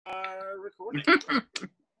recording.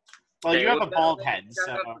 Well, you have a bald head,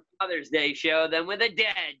 Start so. off the Father's Day show, then with a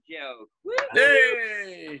dad joke. Woo!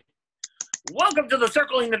 Hey! Welcome to the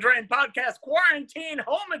Circling the Drain podcast, Quarantine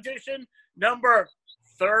Home Edition, number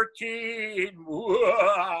 13.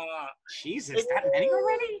 Jesus, that many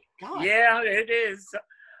already? God. Yeah, it is.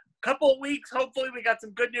 Couple of weeks, hopefully we got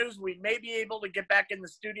some good news. We may be able to get back in the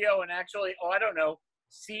studio and actually,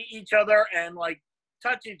 see each other and,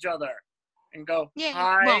 touch each other and go, Yeah,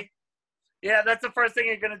 hi. well. Yeah, that's the first thing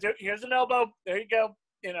you're going to do. Here's an elbow. There you go.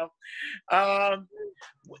 It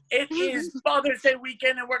is Father's Day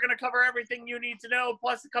weekend, and we're going to cover everything you need to know,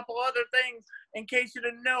 plus a couple other things. In case you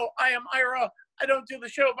didn't know, I am Ira. I don't do the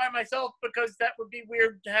show by myself because that would be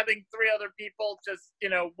weird having three other people just,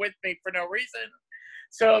 with me for no reason.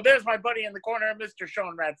 So there's my buddy in the corner, Mr.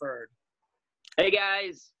 Sean Radford. Hey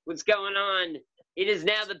guys, what's going on? It is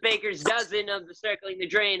now the Baker's Dozen of the Circling the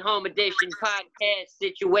Drain Home Edition podcast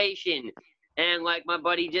situation. And like my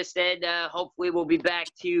buddy just said, hopefully we'll be back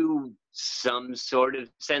to some sort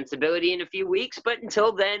of sensibility in a few weeks. But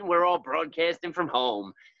until then, we're all broadcasting from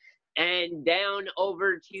home. And down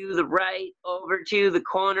over to the right, over to the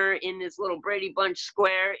corner in this little Brady Bunch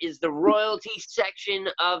square is the royalty section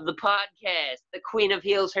of the podcast, the Queen of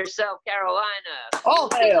Heels herself, Carolina. All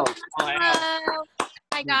hail. Hello.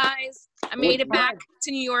 Hi, guys. I made it back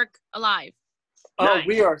to New York alive. Oh, Nice.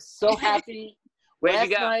 we are so happy. Where'd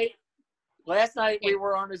you go? Last night we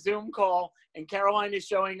were on a Zoom call, and Caroline is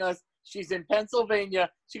showing us she's in Pennsylvania.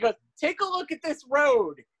 She goes, take a look at this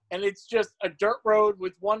road. And it's just a dirt road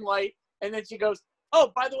with one light. And then she goes,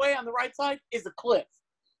 oh, by the way, on the right side is a cliff.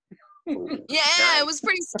 Yeah, it was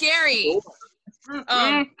pretty scary.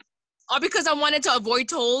 All because I wanted to avoid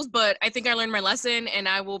tolls, but I think I learned my lesson, and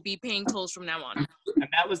I will be paying tolls from now on. And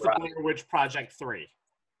that was the Blair Witch Project 3.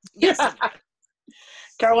 Yes.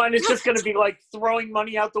 Caroline is just going to be throwing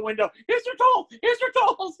money out the window. Here's your toll. Here's your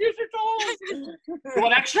tolls. Here's your tolls. You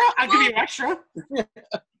want extra? I'll give you extra.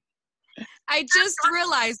 I just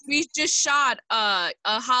realized we just shot a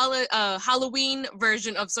Halloween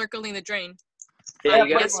version of Circling the Drain There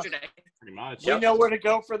you go. yesterday. Pretty much. We know where to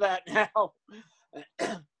go for that now.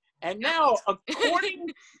 And now,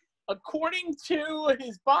 according to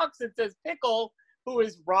his box, it says Pickle, who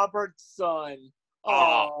is Robert's son.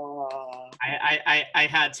 Oh. I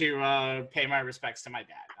had to pay my respects to my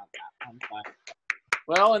dad on that.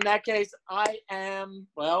 Well, in that case, I'm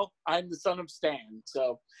the son of Stan.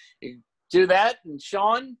 So you do that. And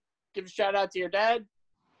Sean, give a shout out to your dad.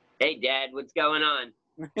 Hey, Dad, what's going on?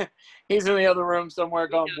 He's in the other room somewhere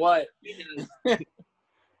going, what?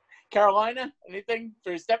 Carolina, anything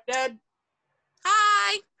for your stepdad?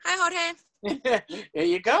 Hi, Jorge. There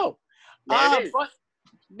you go. There it is. But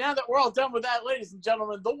now that we're all done with that, ladies and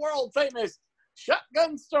gentlemen, the world famous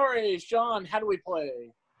Shotgun Story. Sean, how do we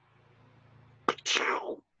play?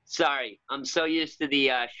 Sorry, I'm so used to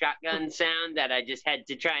the shotgun sound that I just had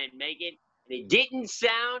to try and make it. And it didn't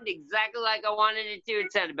sound exactly like I wanted it to.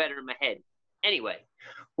 It sounded better in my head. Anyway,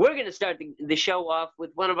 we're going to start the show off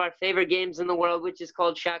with one of our favorite games in the world, which is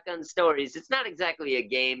called Shotgun Stories. It's not exactly a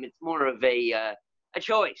game. It's more of a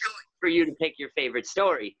choice for you to pick your favorite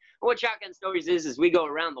story. And what Shotgun Stories is we go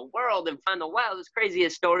around the world and find the wildest,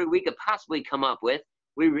 craziest story we could possibly come up with.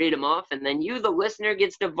 We read them off, and then you, the listener,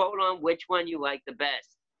 gets to vote on which one you like the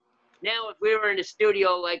best. Now, if we were in a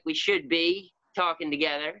studio like we should be, talking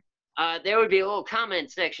together, there would be a little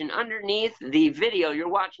comment section underneath the video you're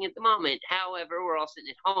watching at the moment. However, we're all sitting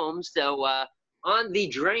at home, so on the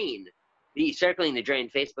Drain, the Circling the Drain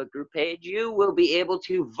Facebook group page, you will be able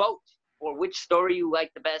to vote for which story you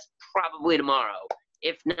like the best probably tomorrow.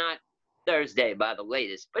 If not, Thursday by the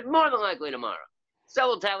latest, but more than likely tomorrow. So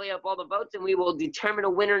we'll tally up all the votes, and we will determine a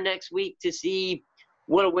winner next week to see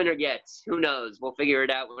what a winner gets. Who knows? We'll figure it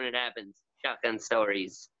out when it happens. Shotgun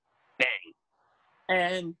Stories. Bang.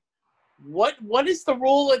 And what is the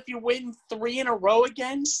rule if you win 3 in a row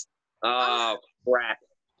again? Oh, crap.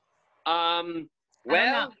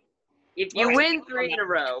 Well, if you win 3 in a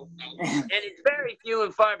row, and it's very few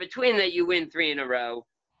and far between that you win 3 in a row,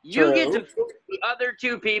 you get to force the other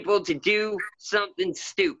 2 people to do something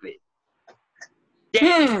stupid.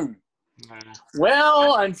 Damn.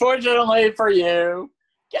 Well, unfortunately for you,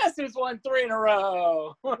 guess who's won 3 in a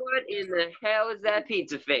row? What in the hell is that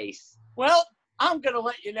pizza face? Well, I'm going to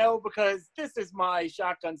let you know because this is my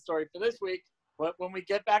shotgun story for this week. But when we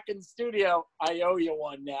get back in the studio, I owe you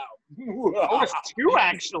one now. Oh, it's 2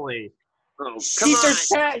 actually. Oh, come on.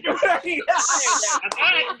 Tag. Shut up.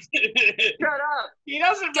 He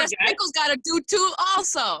doesn't Guess forget. Pickle's got to do 2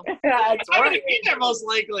 also. That's I'm going right. to be there most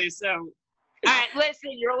likely, so. All right,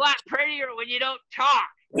 listen, you're a lot prettier when you don't talk.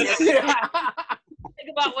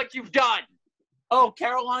 Think about what you've done. Oh,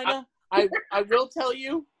 Carolina, I will tell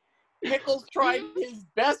you, Pickles tried his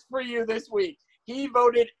best for you this week. He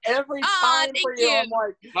voted every time for you. I'm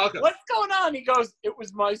like, Welcome. what's going on? He goes, it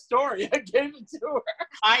was my story. I gave it to her.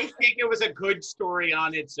 I think it was a good story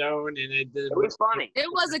on its own, and It was funny.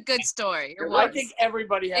 It was a good story. It I was. think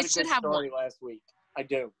everybody had It a should good have story last week. I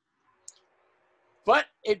do. But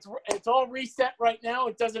it's all reset right now.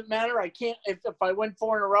 It doesn't matter. I can't if I win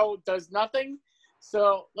 4 in a row, it does nothing.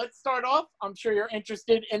 So let's start off. I'm sure you're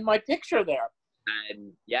interested in my picture there.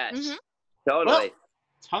 Yes, Mhm. totally. Well,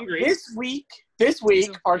 it's hungry. This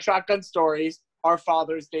week, our shotgun stories are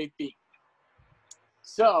Father's Day themed.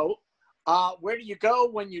 So, where do you go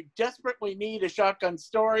when you desperately need a shotgun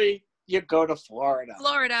story? You go to Florida.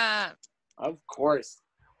 Florida. Of course.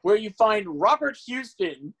 Where you find Robert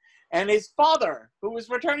Houston and his father, who was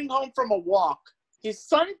returning home from a walk. His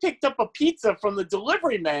son picked up a pizza from the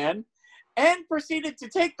delivery man and proceeded to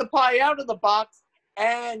take the pie out of the box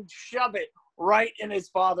and shove it right in his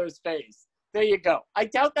father's face. There you go. I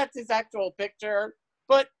doubt that's his actual picture,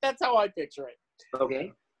 but that's how I picture it.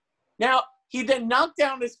 Okay. Now, he then knocked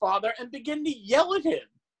down his father and began to yell at him.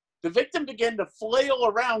 The victim began to flail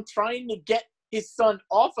around trying to get his son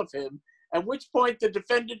off of him, at which point the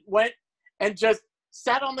defendant went and just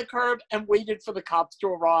sat on the curb and waited for the cops to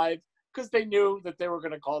arrive because they knew that they were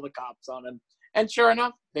going to call the cops on him. And sure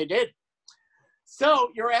enough, they did. So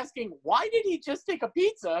you're asking, why did he just take a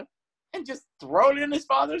pizza and just throw it in his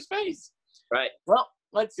father's face? Right. Well,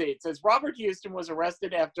 let's see. It says Robert Houston was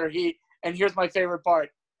arrested after he, and here's my favorite part,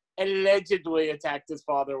 allegedly attacked his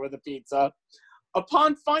father with a pizza.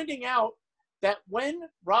 Upon finding out that when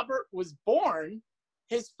Robert was born,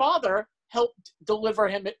 his father helped deliver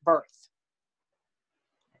him at birth.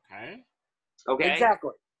 Okay. Okay.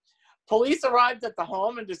 Exactly. Police arrived at the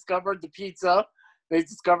home and discovered the pizza. They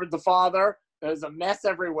discovered the father. There's a mess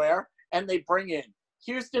everywhere, and they bring in.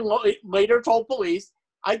 Houston later told police,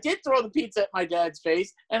 I did throw the pizza at my dad's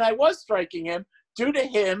face, and I was striking him due to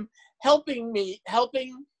him helping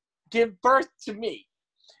give birth to me.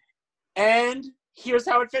 And here's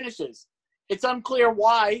how it finishes. It's unclear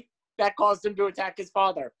why that caused him to attack his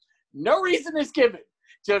father. No reason is given.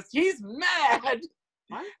 Just he's mad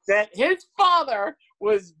that his father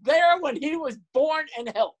was there when he was born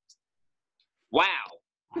and helped. Wow.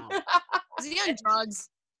 Was he on drugs?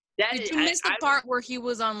 That Did is, you miss the part where he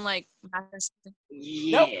was on like?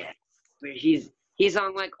 Yeah. Where he's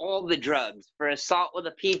on like all the drugs for assault with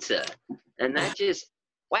a pizza, and that just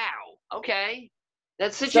wow. Okay,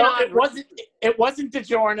 that's such an odd. It wasn't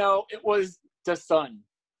DiGiorno. It was the son.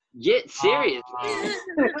 Yeah, seriously.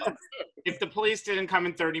 If the police didn't come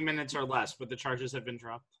in 30 minutes or less, would the charges have been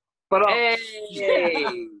dropped? But Hey.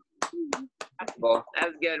 Well,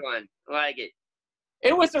 that's a good one. I like it.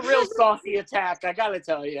 it was a real saucy attack. I gotta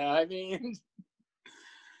tell you. I mean.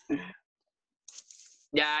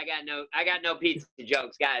 Yeah, I got no pizza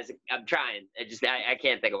jokes, guys. I'm trying. I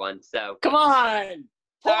can't think of one. So Come on.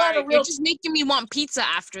 Pull out a Sorry, real. You're just making me want pizza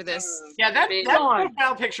after this. Yeah, that Come on.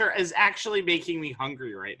 profile picture is actually making me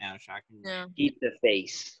hungry right now, shockingly. Yeah. pizza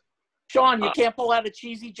face. Sean, you can't pull out a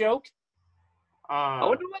cheesy joke? I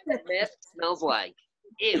wonder what that mess smells like.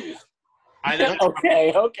 Ew. I don't know.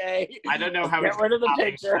 Okay. I don't know how. Get rid of the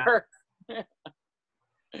it's picture.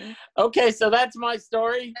 Okay, so that's my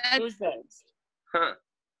story. Who's next? Huh.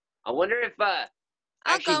 I wonder if I'll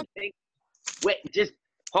actually go. wait, just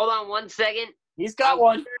hold on one second. He's got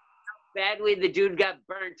one. Badly the dude got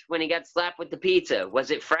burnt when he got slapped with the pizza. Was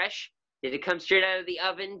it fresh? Did it come straight out of the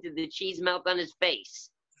oven? Did the cheese melt on his face?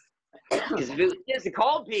 Because if it was just a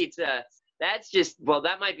cold pizza, that's just, well,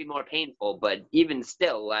 that might be more painful, but even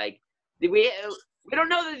still, like, we don't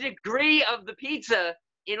know the degree of the pizza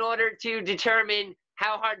in order to determine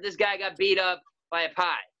how hard this guy got beat up by a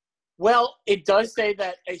pie. Well, it does say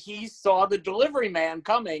that he saw the delivery man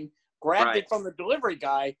coming, grabbed Right. it from the delivery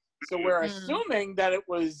guy. So we're Mhm. assuming that it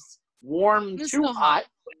was warm It's too so hot.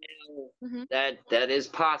 Mhm. That is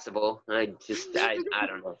possible. I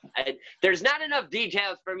don't know. There's not enough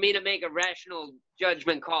details for me to make a rational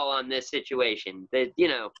judgment call on this situation. That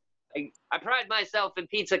I pride myself in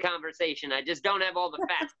pizza conversation. I just don't have all the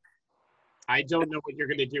facts. I don't know what you're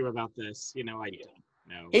gonna do about this. I don't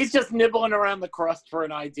know. He's just nibbling around the crust for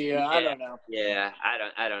an idea. I don't know. Yeah,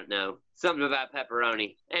 I don't know. Something about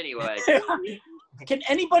pepperoni. Anyway, Can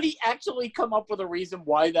anybody actually come up with a reason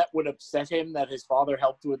why that would upset him that his father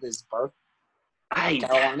helped with his birth?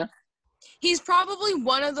 Carolina? He's probably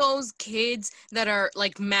one of those kids that are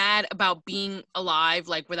like mad about being alive,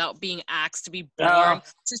 like without being asked to be born.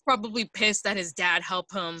 So he's probably pissed that his dad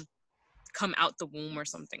helped him come out the womb or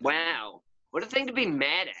something. wow, what a thing to be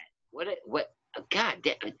mad at. What God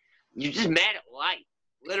damn it. You're just mad at life.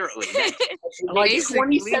 Literally. That's, Like Basically.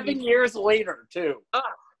 27 years later, too.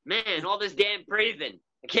 man, all this damn breathing.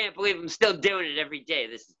 I can't believe I'm still doing it every day.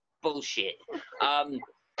 This is bullshit.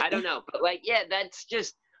 I don't know. But, like, yeah, that's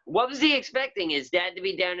just, what was he expecting? His dad to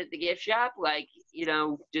be down at the gift shop? Like, you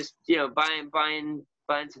know, just, you know, buying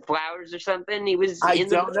some flowers or something? He was I in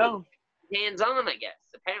the don't know. hands-on, I guess.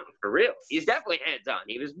 Apparently, for real. He's definitely hands-on.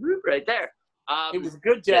 He was right there. It was a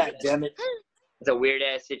good dad, damn it. It's a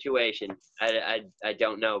weird-ass situation. I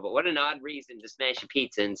don't know. But what an odd reason to smash a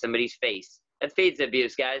pizza in somebody's face. That's pizza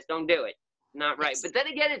abuse, guys. Don't do it. Not right. But then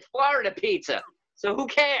again, it's Florida pizza. So who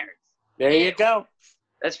cares? There you go.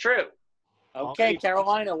 That's true. Okay,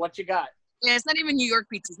 Carolina, what you got? Yeah, it's not even New York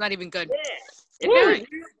pizza. It's not even good. Yeah. If it was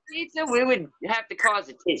New York pizza, we would have to cause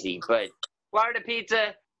a tizzy. But Florida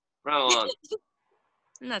pizza, run along.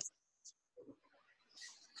 And that's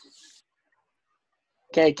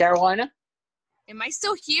Okay, Carolina? Am I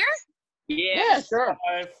still here? Yeah. Sure.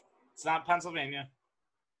 It's not Pennsylvania.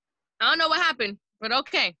 I don't know what happened, but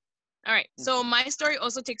okay. All right. So my story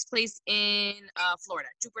also takes place in Florida,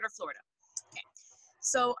 Jupiter, Florida. Okay.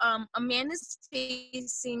 So a man is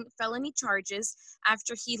facing felony charges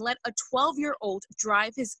after he let a 12-year-old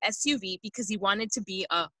drive his SUV because he wanted to be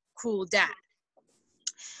a cool dad.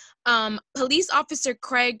 Police officer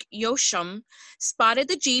Craig Yosham spotted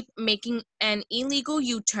the Jeep making an illegal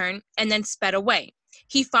U-turn and then sped away.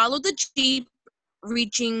 He followed the Jeep,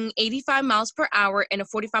 reaching 85 miles per hour in a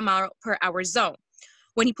 45 mile per hour zone.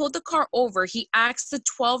 When he pulled the car over, he asked the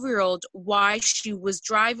 12-year-old why she was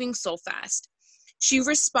driving so fast. She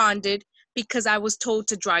responded, "Because I was told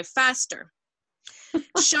to drive faster."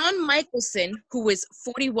 Sean Michelson, who was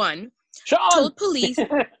 41, Sean! told police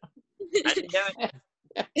I didn't know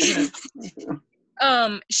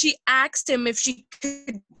it. she asked him if she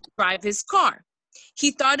could drive his car.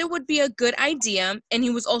 He thought it would be a good idea, and he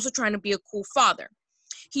was also trying to be a cool father.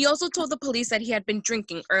 He also told the police that he had been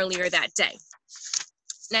drinking earlier that day.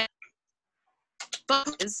 Now,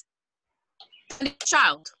 his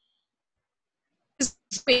child.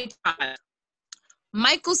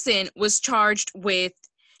 Michelson was charged with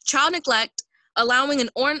child neglect, allowing an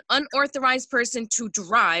unauthorized person to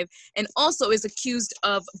drive, and also is accused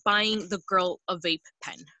of buying the girl a vape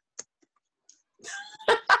pen.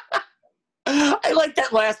 I like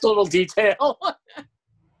that last little detail.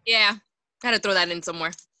 Yeah, had to throw that in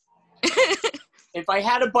somewhere. If I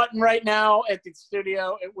had a button right now at the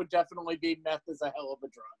studio, it would definitely be meth is a hell of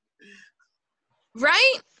a drug.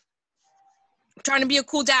 Right? I'm trying to be a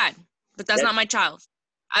cool dad, but that's not my child.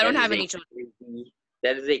 I don't have any children.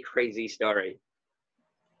 That is a crazy story.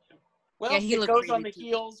 Well, Yeah, he it looked goes on the crazy, too.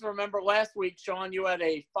 heels. Remember last week, Sean, you had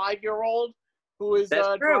a 5-year-old who was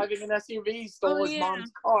That's true. driving an SUV, stole Oh, his yeah.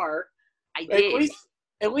 mom's car. I did.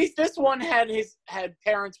 At least this one had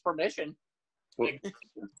parents' permission.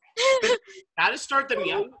 Gotta start them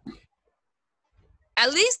young.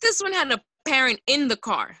 At least this one had a parent in the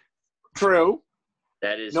car. True.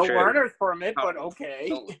 That is No true. learner's permit, but okay.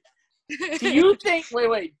 Oh. Do you think?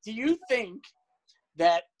 Wait. Do you think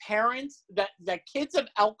that parents that kids of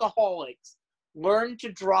alcoholics learn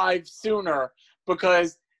to drive sooner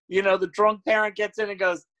because the drunk parent gets in and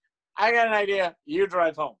goes, "I got an idea. You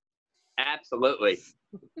drive home." Absolutely.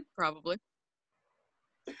 Probably.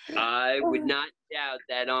 I would not doubt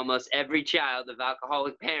that almost every child of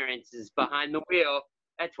alcoholic parents is behind the wheel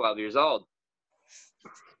at 12 years old.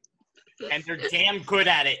 And they're damn good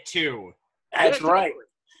at it, too. That's Yeah, right.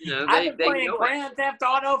 You know, I've been they playing know Grand Theft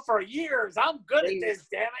Auto for years. I'm good at this,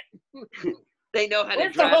 damn it. They know how to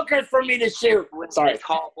Where's the drive hookers for me to shoot? with Sorry. a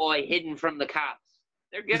tall boy hidden from the cops.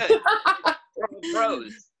 They're good. They're all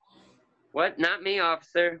pros. What? Not me,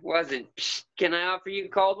 officer. Wasn't. Psst, can I offer you a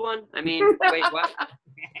cold one? I mean, wait, what?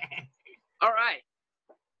 All right.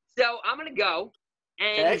 So I'm going to go.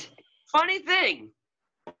 And Okay. funny thing,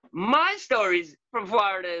 my story's from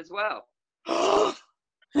Florida as well.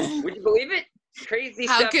 Would you believe it? Crazy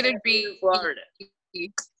How stuff could it happening be? in Florida.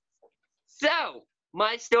 So,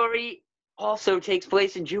 my story also takes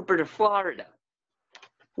place in Jupiter, Florida.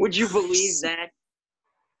 Would you believe that?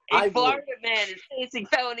 I A would. Florida man is facing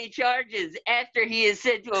felony charges after he is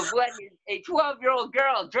said to have let a 12-year-old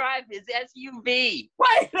girl drive his SUV.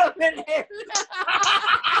 Wait a minute.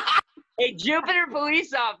 A Jupiter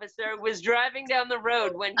police officer was driving down the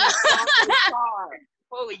road when he saw his car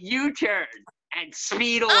pull a U-turn and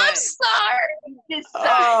speed away. I'm sorry. He decided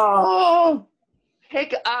Oh.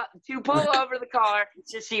 to pull over the car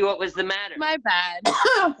to see what was the matter. My bad.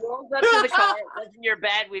 Rolls up to the car. It wasn't your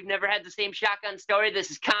bad. We've never had the same shotgun story.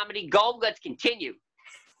 This is comedy gold. Let's continue.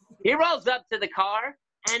 He rolls up to the car,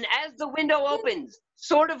 And as the window opens,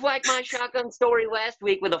 sort of like my shotgun story last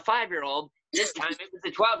week with a 5-year-old, this time it was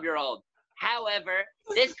a 12-year-old. However,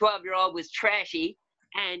 this 12-year-old was trashy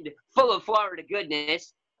and full of Florida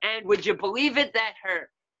goodness. And would you believe it that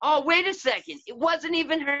oh, wait a second. It wasn't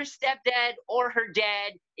even her stepdad or her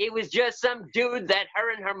dad. It was just some dude that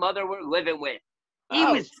her and her mother were living with. He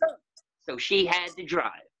was drunk, so she had to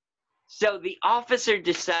drive. So the officer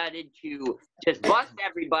decided to just bust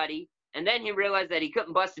everybody, and then he realized that he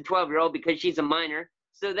couldn't bust a 12-year-old because she's a minor.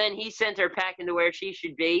 So then he sent her packing to where she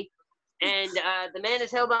should be, and the man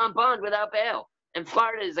is held on bond without bail. And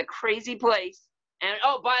Florida is a crazy place. And,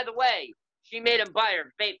 oh, by the way, she made him buy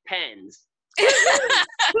her vape pens.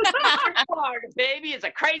 Florida, baby, is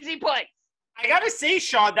a crazy place. I gotta say,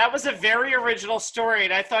 Sean, that was a very original story,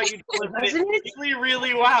 and I thought you did it really,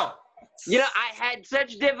 really well. You know, I had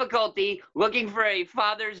such difficulty looking for a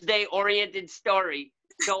Father's Day oriented story,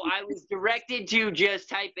 so I was directed to just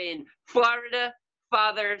type in Florida,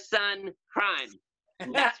 father, son, crime.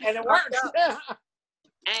 And it worked.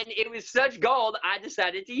 And it was such gold, I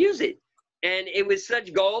decided to use it. And it was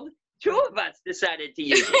such gold, 2 of us decided to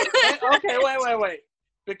use it. Okay, wait.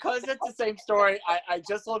 Because it's the same story, I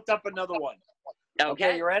just looked up another one.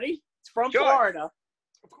 Okay, you ready? It's from Florida.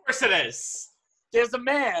 Of course it is. There's a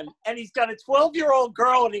man, and he's got a 12-year-old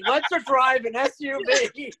girl, and he lets her drive an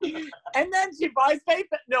SUV. And then she buys vape.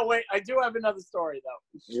 No, wait, I do have another story,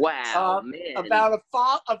 though. Wow, man. About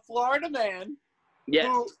a Florida man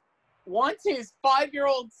who wants his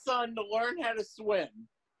 5-year-old son to learn how to swim.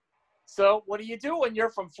 So what do you do when you're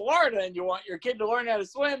from Florida and you want your kid to learn how to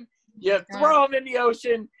swim? You throw him in the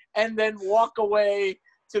ocean and then walk away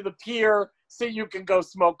to the pier so you can go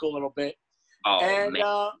smoke a little bit. Oh, and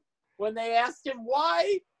man. When they asked him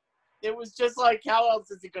why, it was just like, how else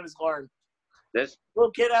is he going to learn? This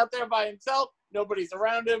little kid out there by himself, nobody's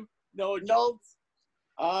around him, no adults.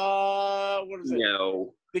 What is it?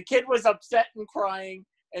 No. The kid was upset and crying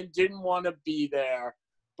and didn't want to be there,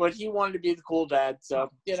 but he wanted to be the cool dad. So,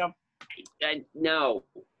 you know. No.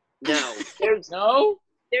 There's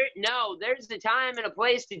there's a time and a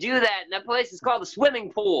place to do that, and that place is called a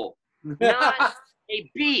swimming pool, not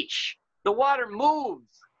a beach. The water moves.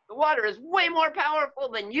 The water is way more powerful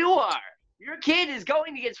than you are. Your kid is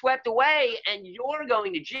going to get swept away, and you're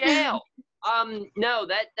going to jail. No,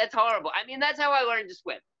 that's horrible. I mean, that's how I learned to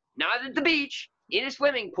swim. Not at the beach, in a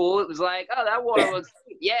swimming pool. It was like, oh, that water looks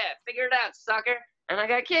good. Yeah, figure it out, sucker. And I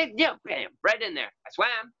got kicked. Yeah, bam, right in there. I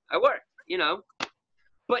swam. I worked, you know.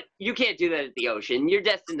 But you can't do that at the ocean. You're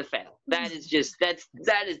destined to fail. That is just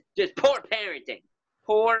poor parenting.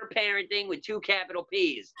 Poor parenting with 2 capital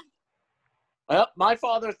P's. Well, my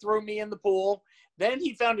father threw me in the pool. Then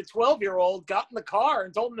he found a 12-year-old, got in the car,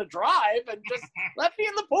 and told him to drive, and just left me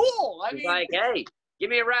in the pool. I mean, like, hey, give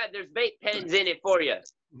me a ride. There's vape pens in it for you.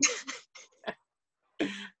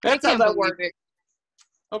 That's how that works.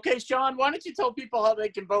 Okay, Sean, why don't you tell people how they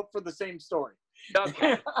can vote for the same story?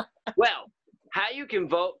 Okay. Well, how you can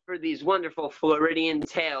vote for these wonderful Floridian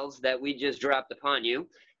tales that we just dropped upon you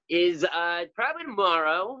is probably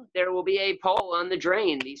tomorrow there will be a poll on the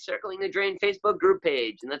Drain, the Circling the Drain Facebook group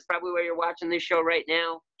page. And that's probably where you're watching this show right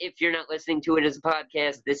now. If you're not listening to it as a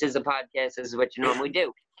podcast, this is a podcast. This is what you normally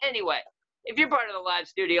do. Anyway, if you're part of the live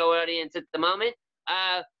studio audience at the moment,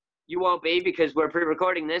 you won't be because we're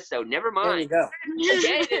pre-recording this, so never mind. There you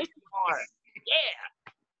go. Yeah.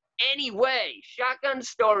 Anyway, shotgun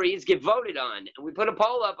stories get voted on, and we put a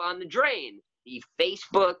poll up on the Drain, the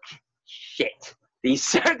Facebook shit. The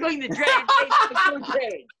Circling the Drain Facebook group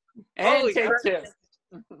page. And take 2.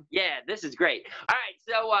 Yeah, this is great. All right,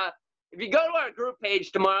 so if you go to our group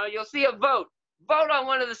page tomorrow, you'll see a vote. Vote on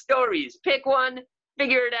one of the stories. Pick one,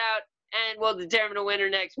 figure it out, and we'll determine a winner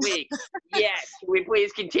next week. Yes, can we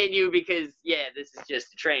please continue because, yeah, this is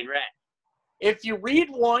just a train wreck. If you read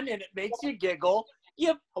one and it makes you giggle,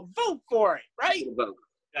 you vote for it, right? Vote.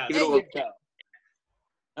 Yeah. There you go.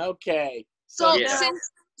 Okay. So Yeah.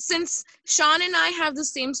 since Sean and I have the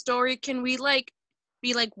same story, can we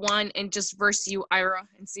be like one and just verse you, Ira,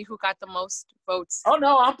 and see who got the most votes? Oh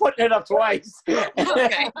no, I'm putting it up twice.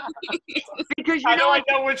 Okay. Because How do I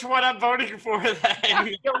know which one I'm voting for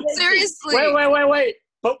then? Seriously. Wait.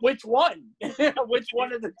 But which one? Which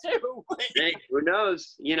one of the 2? Hey, who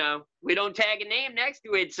knows? You know, we don't tag a name next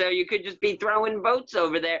to it, so you could just be throwing votes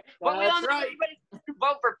over there. But we don't know everybody to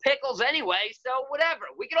vote for Pickles anyway, so whatever.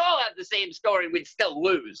 We could all have the same story, we'd still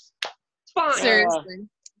lose. It's fine. Seriously.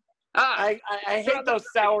 I hate those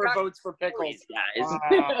sour votes for Pickles.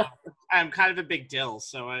 Guys. I'm kind of a big Dill,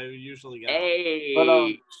 so I usually get. Hey.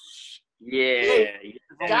 But, yeah.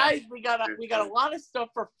 guys, we got a lot of stuff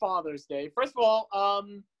for Father's Day. First of all,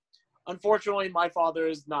 Unfortunately, my father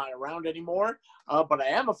is not around anymore, but I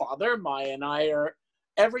am a father. Maya and I are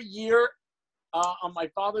every year on my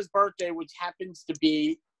father's birthday, which happens to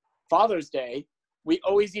be Father's Day. We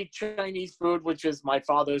always eat Chinese food, which is my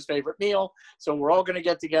father's favorite meal. So we're all going to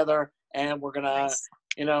get together and we're going to,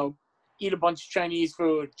 you know, eat a bunch of Chinese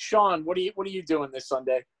food. Sean, what are you doing this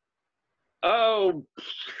Sunday? Oh,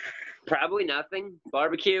 probably nothing.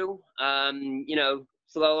 Barbecue. You know,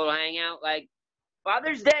 slow little hangout. Like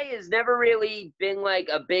Father's Day has never really been like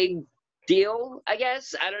a big deal, I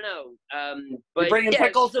guess. I don't know. But you bringing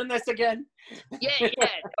pickles in this again? Yeah,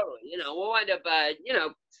 totally. You know, we'll wind up, you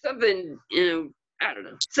know, something, you know, I don't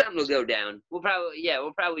know, something will go down. We'll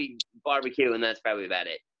probably barbecue, and that's probably about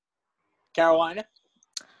it. Carolina?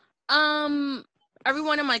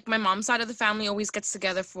 Everyone in my mom's side of the family always gets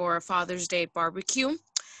together for a Father's Day barbecue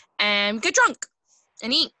and get drunk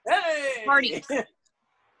and eat. Hey! Party.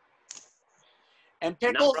 And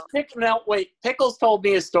Pickles told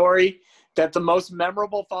me a story that the most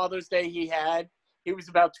memorable Father's Day he had, he was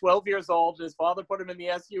about 12 years old. His father put him in the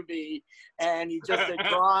SUV, and he just said,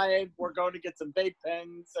 drive, we're going to get some vape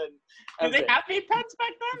pens. And Did they have vape pens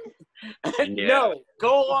back then? No,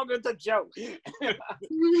 go along with the joke.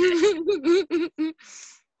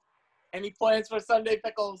 Any plans for Sunday,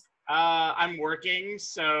 Pickles? I'm working,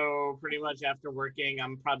 so pretty much after working,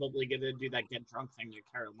 I'm probably going to do that get drunk thing that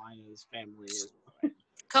Carolina's family is doing.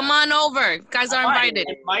 Come on over. You guys are invited.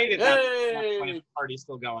 I might at that point if the party's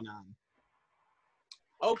still going on.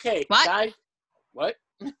 Okay, what? Guys. What?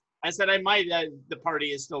 I said I might. The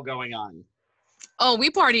party is still going on. Oh,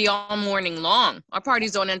 we party all morning long. Our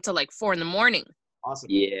party's on until like 4 a.m. Awesome.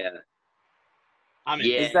 Yeah.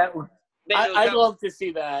 Is that? I'd love to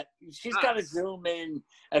see that. She's got to zoom in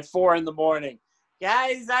at 4 a.m.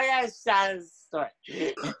 Guys, I got a sad story.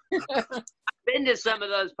 I've been to some of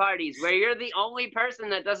those parties where you're the only person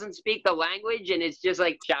that doesn't speak the language, and it's just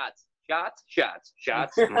like shots.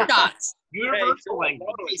 Universal language.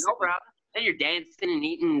 No problem. And you're dancing and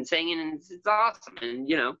eating and singing, and it's awesome. And,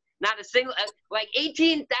 you know, not a single, like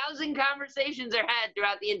 18,000 conversations are had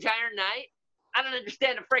throughout the entire night. I don't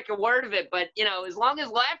understand a freaking word of it, but, you know, as long as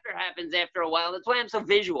laughter happens after a while, that's why I'm so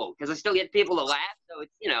visual, because I still get people to laugh. So,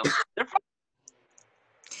 it's, you know, they're fun.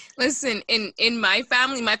 Listen, in my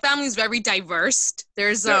family's very diverse.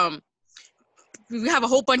 There's, we have a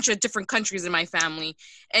whole bunch of different countries in my family,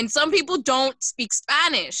 and some people don't speak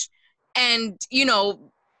Spanish, and you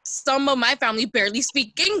know, some of my family barely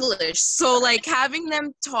speak English, so like having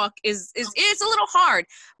them talk is it's a little hard.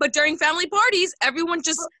 But during family parties, everyone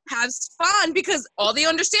just has fun because all they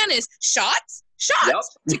understand is shots, Yep.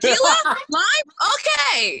 tequila, lime,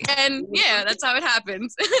 okay, and yeah, that's how it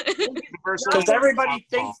happens. Because everybody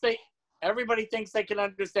thinks they can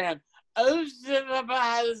understand. Like,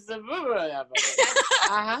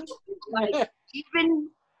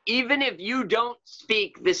 even if you don't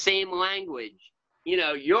speak the same language, you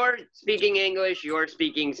know, you're speaking English, you're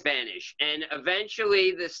speaking Spanish, and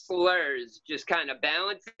eventually the slurs just kind of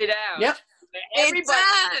balance it out. Yep.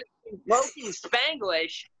 Everybody's broken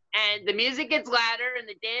Spanglish, and the music gets louder, and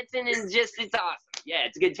the dancing is just, it's awesome. Yeah,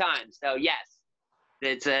 it's a good time. So, yes,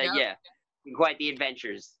 it's, quite the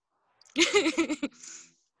adventures.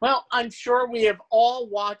 Well, I'm sure we have all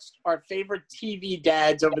watched our favorite TV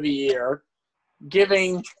dads over the year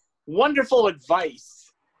giving wonderful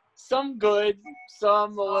advice. Some good,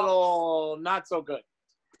 some a little not so good.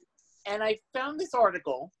 And I found this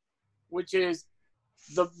article, which is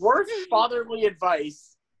the worst fatherly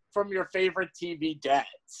advice from your favorite TV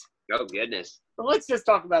dads. Oh, goodness. So let's just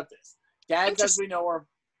talk about this. Dads, as we know, are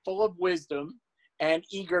full of wisdom and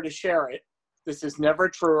eager to share it. This is never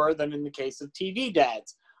truer than in the case of TV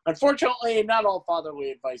dads. Unfortunately, not all fatherly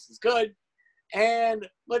advice is good. And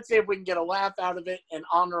let's see if we can get a laugh out of it in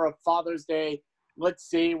honor of Father's Day. Let's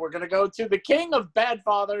see. We're going to go to the king of bad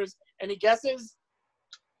fathers. Any guesses?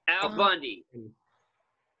 Al Bundy.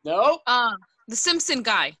 No? The Simpson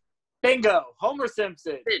guy. Bingo. Homer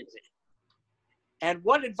Simpson. And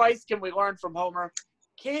what advice can we learn from Homer?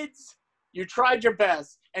 Kids, you tried your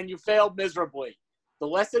best and you failed miserably. The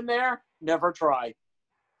lesson there, never try.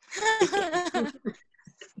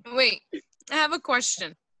 Wait, I have a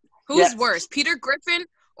question. Who's worse, Peter Griffin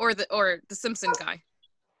or the Simpson guy?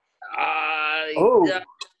 No,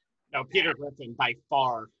 Peter Griffin by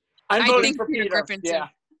far. I'm voting for Peter Griffin too.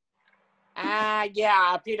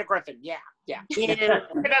 Peter Griffin. Yeah. He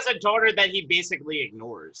has a daughter that he basically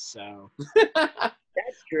ignores. So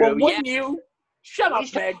that's true. Well, wouldn't you? Shut up,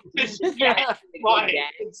 Meg. Why?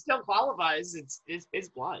 It still qualifies. It's his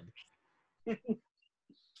blood.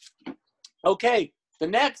 Okay, the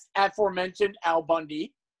next aforementioned Al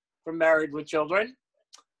Bundy from Married with Children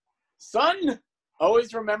Son,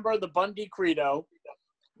 always remember the Bundy credo.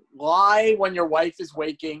 Lie when your wife is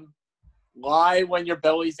waking. Lie when your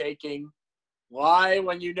belly's aching. Lie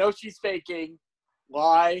when you know she's faking.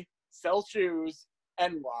 Lie, sell shoes,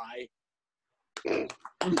 and lie.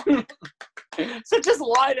 So just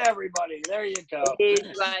lie to everybody. There you go.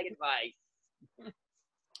 Kids like advice.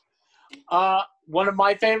 One of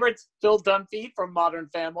my favorites, Phil Dunphy from Modern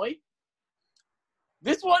Family.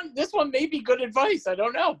 This one may be good advice. I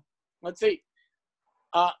don't know. Let's see.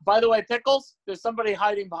 By the way, Pickles, there's somebody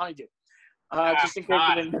hiding behind you. Just in case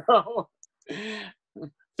you didn't know.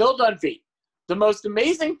 Phil Dunphy. The most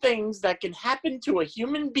amazing things that can happen to a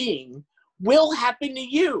human being will happen to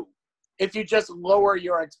you if you just lower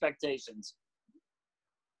your expectations.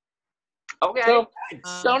 Okay. So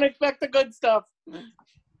don't expect the good stuff.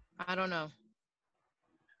 I don't know.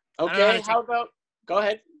 Okay, how about, go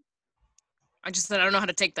ahead. I just said I don't know how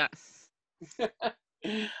to take that.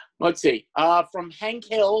 Let's see. From Hank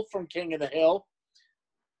Hill from King of the Hill.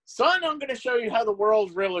 Son, I'm going to show you how the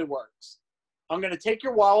world really works. I'm going to take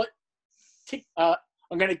your wallet.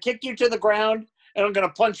 I'm going to kick you to the ground, and I'm going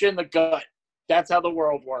to punch you in the gut. That's how the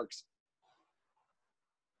world works.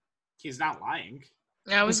 He's not lying.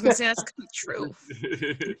 I was going to say that's kind of true.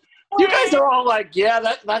 You guys are all like,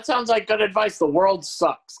 yeah, that sounds like good advice. The world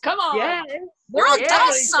sucks. Come on. Yeah. World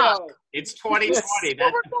does suck. It's 2020.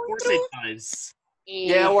 That, of course it does.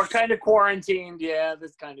 Yeah, we're kind of quarantined. Yeah,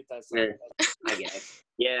 this kind of does suck. Yeah, I guess.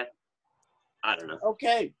 Yeah. I don't know.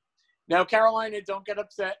 Okay. Now, Carolina, don't get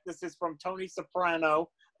upset. This is from Tony Soprano,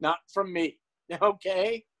 not from me.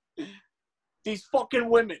 Okay? These fucking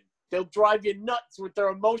women, they'll drive you nuts with their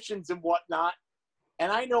emotions and whatnot.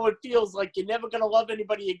 And I know it feels like you're never going to love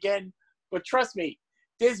anybody again. But trust me,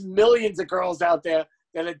 there's millions of girls out there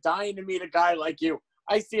that are dying to meet a guy like you.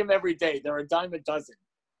 I see them every day. They're a dime a dozen.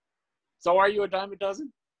 So are you a dime a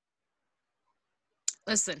dozen?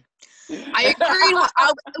 Listen, I agree.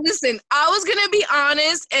 Listen, I was going to be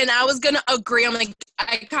honest and I was going to agree. I'm like,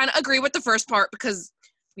 I kind of agree with the first part because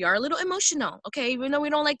we are a little emotional, okay? Even though we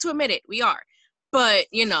don't like to admit it, we are. But,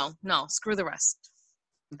 no, screw the rest.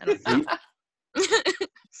 I don't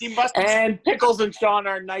And Pickles and Sean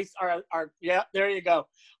are nice. Are yeah, there you go.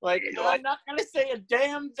 Like, I'm not going to say a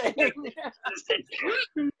damn thing.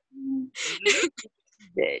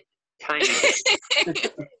 Tiny.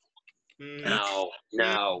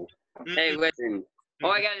 No. Hey, listen.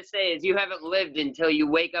 All I gotta say is you haven't lived until you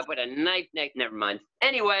wake up with a knife neck. Never mind.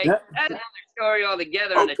 Anyway, that's another story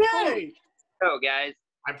altogether. Okay. So, guys.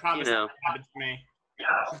 I promise that happened to me.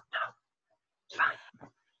 No.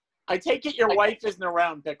 I take it your wife isn't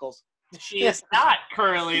around, Pickles. She is not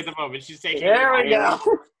currently at the moment. She's taking. There we go.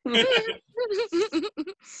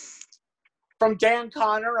 From Dan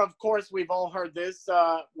Connor, of course, we've all heard this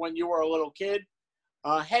when you were a little kid.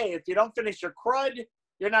 Hey, if you don't finish your crud,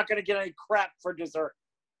 you're not going to get any crap for dessert.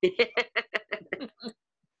 Okay.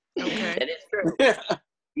 That is true.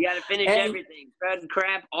 You got to finish everything. Crud,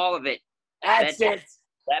 crap, all of it. That's it.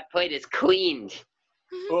 That plate is cleaned.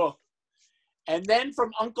 Oh. And then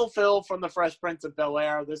from Uncle Phil from The Fresh Prince of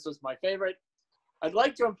Bel-Air, this was my favorite. I'd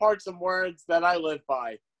like to impart some words that I live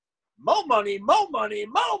by. Mo money, mo money,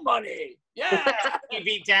 mo money. Yeah.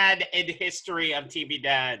 TV dad in history of TV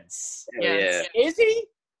dads. Yeah. Is he?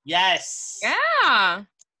 Yes. Yeah.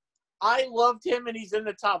 I loved him, and he's in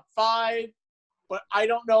the top 5, but I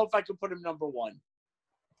don't know if I could put him number 1.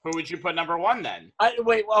 Who would you put number 1 then?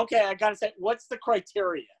 Wait, okay, I gotta say, what's the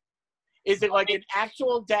criteria? Is it like an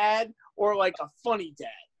actual dad or like a funny dad?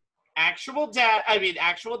 Actual dad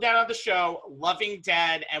on the show, loving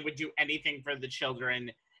dad, and would do anything for the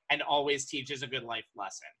children, and always teaches a good life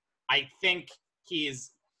lesson. I think if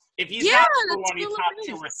he's not number 1, he's top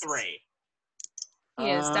 2 or 3. He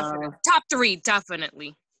is definitely top 3,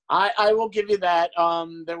 definitely. I will give you that.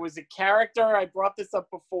 There was a character, I brought this up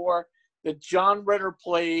before, that John Ritter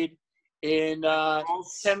played in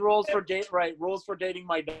 10 Rules for Dating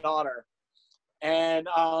My Daughter. And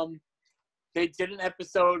they did an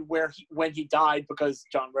episode when he died, because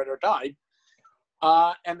John Ritter died.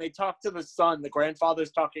 And they talked to the son. The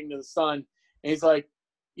grandfather's talking to the son. And he's like,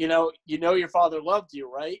 you know your father loved you,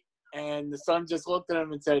 right? And the son just looked at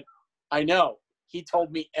him and said, I know. He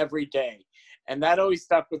told me every day. And that always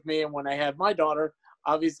stuck with me. And when I have my daughter,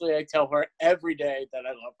 obviously I tell her every day that I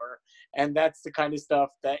love her. And that's the kind of stuff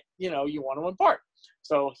that, you want to impart.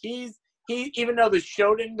 So he even though the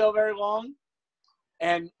show didn't go very long,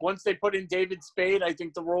 and once they put in David Spade, I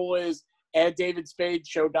think the rule is add David Spade,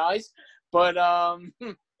 show dies. But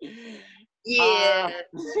Yeah.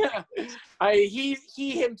 He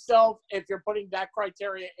himself, if you're putting that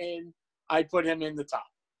criteria in, I put him in the top.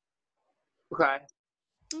 Okay.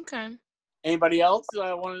 Okay. Anybody else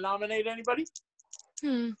want to nominate anybody?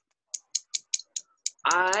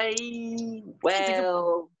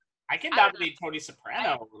 Well, I can nominate Tony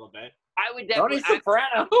Soprano a little bit. I would Tony definitely.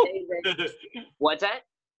 Soprano. What's that?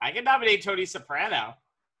 I can nominate Tony Soprano.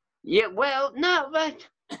 Yeah, well, no, but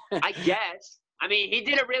I guess. I mean, he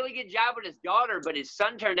did a really good job with his daughter, but his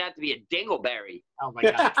son turned out to be a dingleberry. Oh my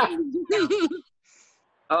god.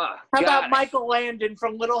 Oh, How God. about Michael Landon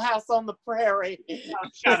from Little House on the Prairie? Oh,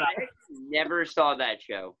 shut up. Never saw that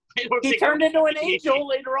show. He turned into an angel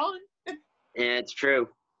later on. Yeah, it's true.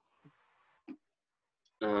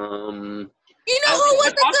 You know who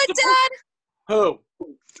was a good dad? Who?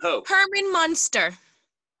 Oh, Herman Munster.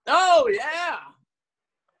 Oh, yeah.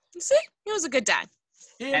 See? He was a good dad.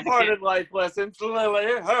 He And imparted life lessons to Lily.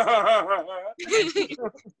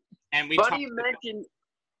 And we funny you mentioned.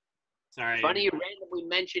 Sorry. Funny you randomly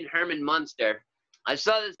mentioned Herman Munster. I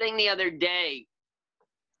saw this thing the other day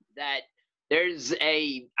that there's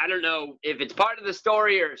I don't know if it's part of the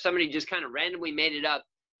story or somebody just kind of randomly made it up,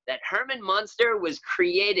 that Herman Munster was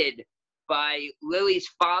created by Lily's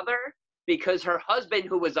father because her husband,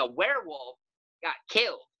 who was a werewolf, got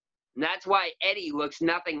killed. And that's why Eddie looks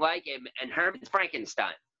nothing like him and Herman's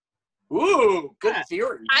Frankenstein. Ooh, good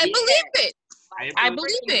theory. I Yeah. believe it. I Freaking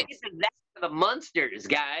believe it. That's the Munsters,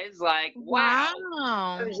 guys. Like, wow.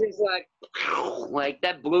 I was just like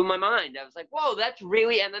that blew my mind. I was like, whoa, that's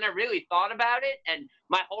really, and then I really thought about it. And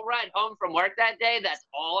my whole ride home from work that day, that's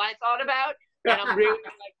all I thought about. And I'm really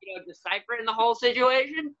deciphering the whole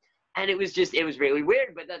situation. And it was really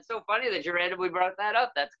weird. But that's so funny that you randomly brought that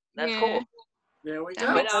up. That's Yeah. cool. There we go.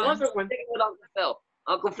 But I love it when sticking with Uncle Phil.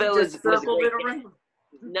 Uncle he Phil just was a circled great it kid. around.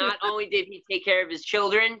 Not only did he take care of his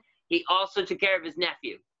children, he also took care of his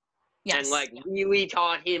nephew. Yes. And really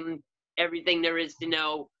taught him everything there is to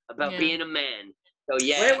know about Yeah. being a man. So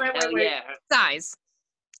yeah, Wait. Guys,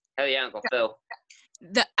 hell yeah, Uncle Phil.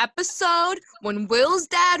 the episode when Will's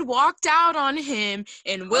dad walked out on him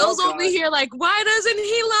and Will's Oh, over God. here like, why doesn't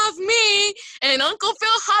he love me? And Uncle Phil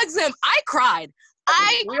hugs him. I cried.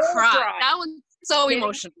 We all cried. That was so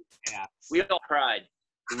emotional. We all cried.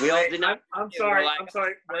 We all did not. I'm sorry. We're like, I'm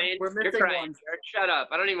sorry. Ryan, We're you're missing crying. one. Shut up.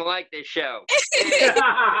 I don't even like this show.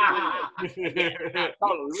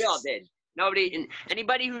 Totally. We all did.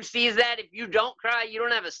 Anybody who sees that, if you don't cry, you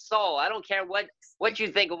don't have a soul. I don't care what you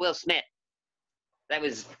think of Will Smith. That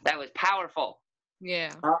was powerful.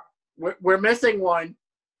 Yeah. We're missing one.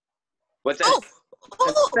 What's that?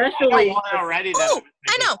 Oh, Especially already. oh,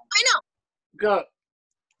 I know. Go.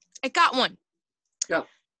 I got one. Go.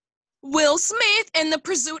 Will Smith and the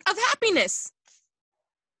Pursuit of Happiness.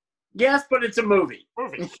 Yes, but it's a movie.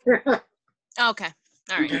 Movie. Okay.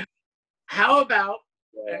 All right. How about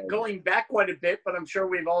going back quite a bit, but I'm sure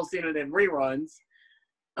we've all seen it in reruns.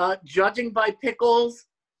 Judging by Pickles,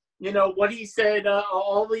 you know what he said.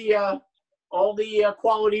 All the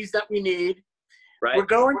qualities that we need. Right. We're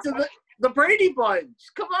going to the Brady Bunch.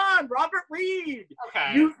 Come on, Robert Reed.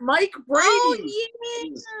 Okay. Mike Brady. Oh,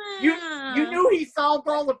 You yeah. you knew he solved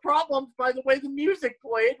all the problems by the way the music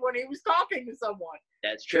played when he was talking to someone.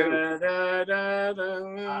 That's true. Da, da, da,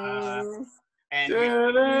 da, And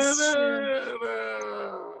da, da,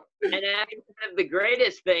 da, And actually, one of the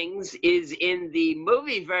greatest things is in the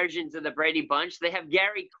movie versions of the Brady Bunch, they have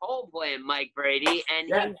Gary Cole playing Mike Brady, and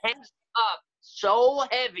Yes. he hangs up so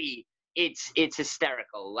heavy, it's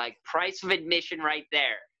hysterical. Like price of admission right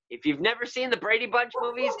there. If you've never seen the Brady Bunch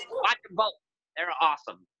movies, watch them both. They're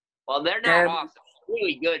awesome. Well, they're not And- awesome.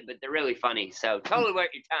 Really good, but they're really funny. So totally worth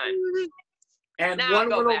your time. And Now one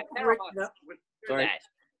go little back. They're quick awesome. note, Screw Sorry. that.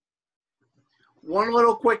 one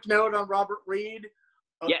little quick note on Robert Reed.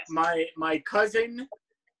 Yes. My cousin,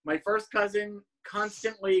 my first cousin,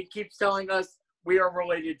 constantly keeps telling us we are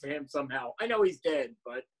related to him somehow. I know he's dead,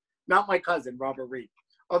 but not my cousin, Robert Reed.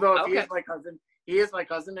 Although if he Okay. is my cousin, he is my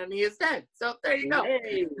cousin and he is dead. So there you go.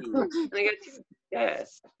 Hey. I got two.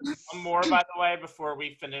 Yes. one more, by the way, before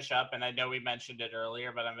we finish up, and I know we mentioned it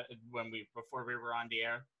earlier, but before we were on the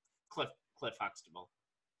air, Cliff Huxtable.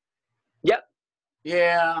 Yep.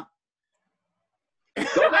 Yeah.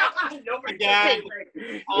 Nobody Again,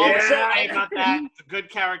 yeah. All I'm saying about that, it's a good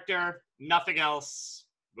character, nothing else.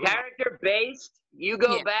 Ooh. Character based. You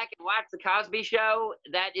go Yeah. back and watch the Cosby Show.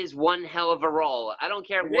 That is one hell of a role. I don't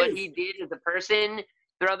care It what is. he did as a person.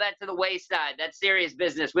 Throw that to the wayside. That's serious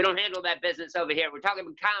business. We don't handle that business over here. We're talking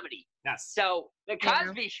about comedy. Yes. So the Yeah.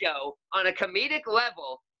 Cosby Show, on a comedic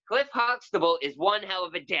level, Cliff Huxtable is one hell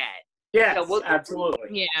of a dad. Yes, So we'll- absolutely.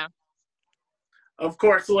 Yeah. Of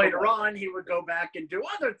course, later on, he would go back and do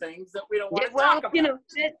other things that we don't want Yeah, to well, talk about. you know,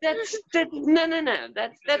 no.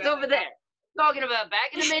 That's over there. Talking about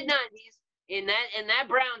back in the mid '90s, in that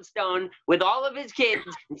brownstone with all of his kids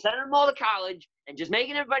and sending them all to college and just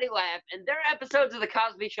making everybody laugh. And there are episodes of the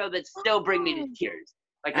Cosby Show that still bring me to tears.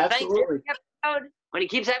 Like the Thanksgiving episode when he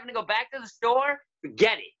keeps having to go back to the store.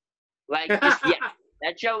 Forget it. Like, just, yeah,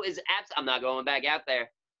 that show is I'm not going back out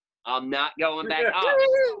there. I'm not going back.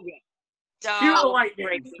 Oh, so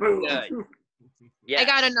good. Yes. I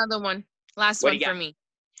got another one. Last one for me.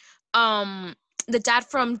 The dad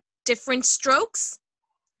from Different Strokes.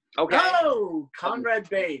 Okay. Oh, Conrad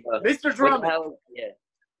Bain. Mr. Drummond. Yeah.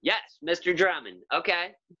 Yes, Mr. Drummond.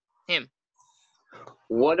 Okay. Him.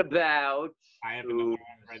 What about... I have another one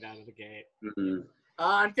right out of the gate. Mm-hmm.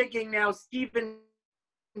 I'm thinking now Stephen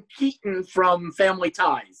Keaton from Family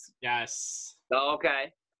Ties. Yes. Oh,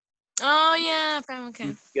 okay. Oh, yeah.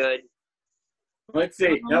 Okay. Good. Let's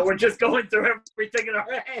see. Now we're just going through everything in our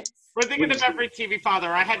heads. We're thinking of every TV father.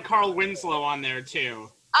 I had Carl Winslow on there,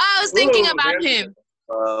 too. I was thinking about him.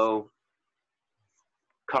 Oh.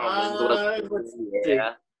 Carl Winslow.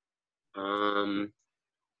 Yeah.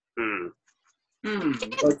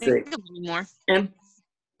 Let's see. More. And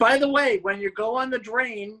by the way, when you go on the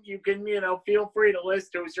drain, you can, feel free to list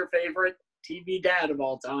who's your favorite TV dad of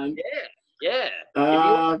all time. Yeah.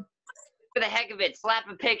 For the heck of it, slap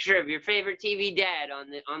a picture of your favorite TV dad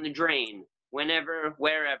on the drain, whenever,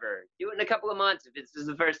 wherever. Do it in a couple of months if this is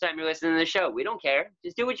the first time you're listening to the show. We don't care.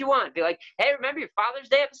 Just do what you want. Be like, hey, remember your Father's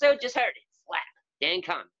Day episode? Just heard it. Slap. Dan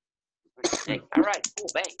Con. Hey, all right, cool,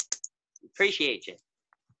 bang. Appreciate you.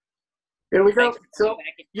 Here we go. Thanks. So,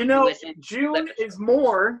 June is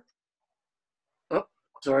more. Oh,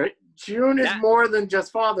 sorry. June is more than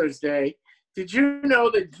just Father's Day. Did you know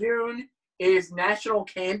that June is National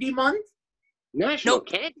Candy Month? National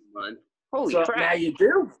Candy Month? Holy crap. Now you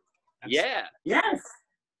do. Yeah. Yes.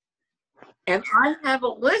 And I have a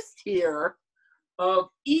list here of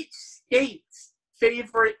each state's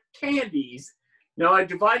favorite candies. Now, I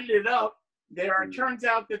divided it up. Turns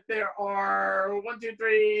out that there are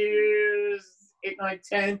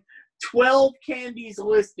 12 candies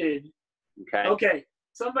listed. Okay.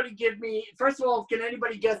 Somebody give me, first of all, can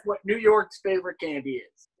anybody guess what New York's favorite candy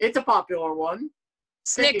is? It's a popular one.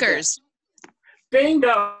 Snickers.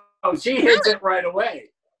 Bingo. She hits it right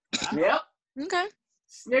away. Yep. Okay.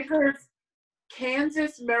 Snickers,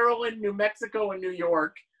 Kansas, Maryland, New Mexico, and New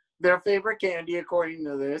York, their favorite candy, according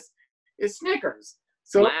to this, is Snickers.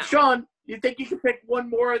 So, Sean, you think you could pick one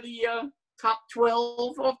more of the top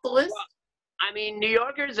 12 off the list? Well, I mean, New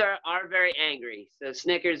Yorkers are very angry, so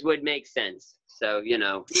Snickers would make sense. So, they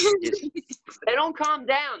don't calm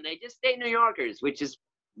down. They just stay New Yorkers, which is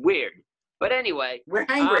weird. But anyway. We're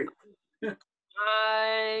angry.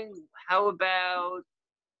 How about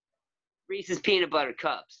Reese's Peanut Butter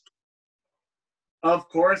Cups? Of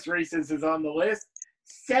course, Reese's is on the list.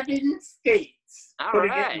 7 states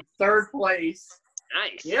putting it in third place.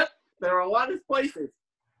 Nice. Yep, there are a lot of places.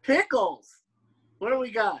 Pickles. What do we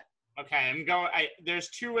got? Okay, there's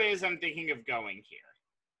 2 ways I'm thinking of going here.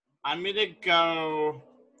 I'm going to go...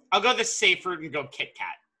 I'll go the safe route and go Kit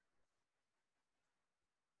Kat.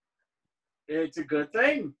 It's a good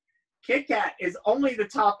thing. Kit Kat is only the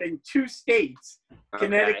top in 2 states,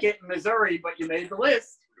 Connecticut and Missouri, but you made the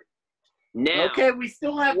list. Now, okay, we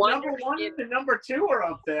still have number 1 and number 2 are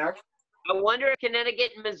up there. I wonder if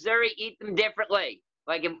Connecticut and Missouri eat them differently.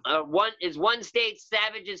 Like, one state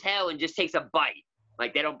savage as hell and just takes a bite.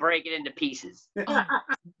 Like, they don't break it into pieces.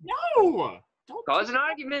 No! Don't cause an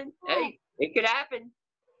argument. Hey, it could happen.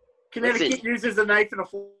 Connecticut uses a knife and a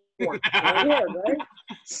fork. Yeah, right?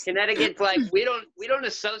 Connecticut's like, we don't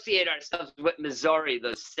associate ourselves with Missouri,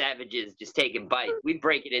 those savages just taking bites. We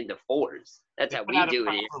break it into 4s. That's how we do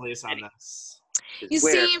it. Release on this. You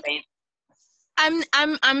see, I'm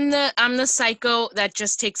the psycho that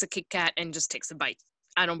just takes a Kit Kat and just takes a bite.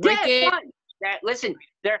 I don't break it. Listen,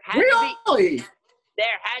 there had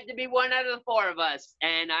to be one out of the 4 of us,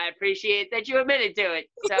 and I appreciate that you admitted to it.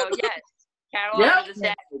 So yes, Carolina the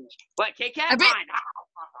Savage. What, Kit Kat?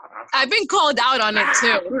 I've been called out on it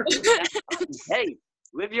too. Hey,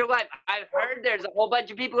 live your life. I've heard there's a whole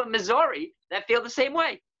bunch of people in Missouri that feel the same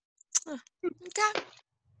way. Okay.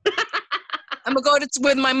 I'm gonna go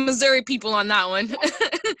with my Missouri people on that one.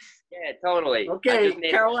 Yeah, totally. Okay,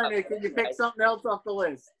 Carolina, can you pick something else off the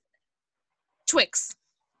list? Twix.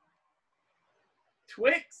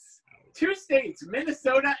 Twix. 2 states,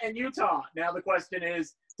 Minnesota and Utah. Now the question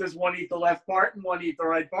is, does one eat the left part and one eat the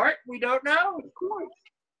right part? We don't know. Of course.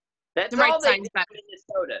 That's the all right they do side. in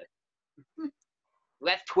Minnesota.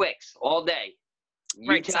 Left Twix all day.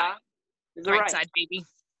 Right side. Right side, baby.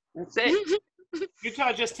 That's it.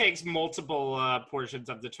 Utah just takes multiple portions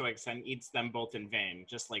of the Twix and eats them both in vain,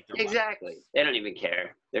 just like the Exactly. They don't even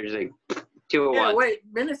care. They're just like, Two at Yeah, once. wait.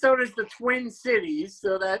 Minnesota's the Twin Cities,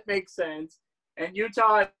 so that makes sense. And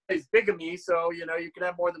Utah is bigamy, so you can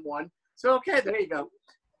have more than one. So okay, there you go.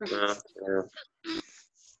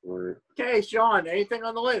 Okay, Sean, anything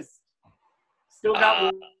on the list? Still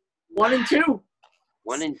got 1 and 2.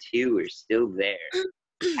 1 and 2 are still there.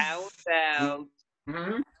 How about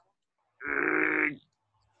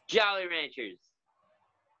Jolly Ranchers?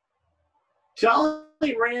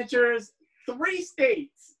 Jolly Ranchers, 3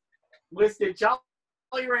 states listed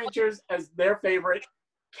Jolly Ranchers as their favorite.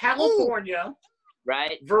 California,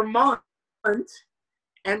 Right? Vermont,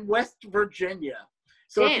 and West Virginia.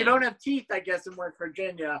 So if you Damn. don't have teeth, I guess, in West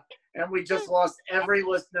Virginia, and we just lost every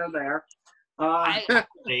listener there.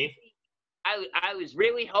 See? I was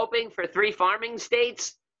really hoping for 3 farming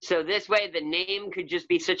states, so this way the name could just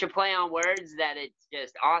be such a play on words that it's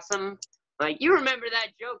just awesome. Like, you remember that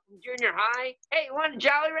joke from junior high? Hey, you want a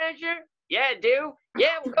Jolly Rancher? Yeah, I do.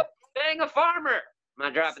 Yeah, we'll go bang a farmer. I'm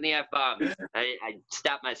not dropping the F-bomb. I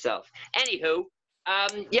stopped myself. Anywho,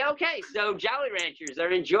 yeah, okay, so Jolly Ranchers are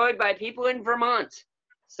enjoyed by people in Vermont.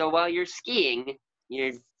 So while you're skiing,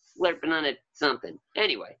 you're slurping on something.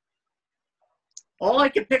 Anyway. All I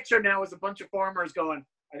can picture now is a bunch of farmers going,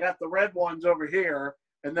 I got the red ones over here,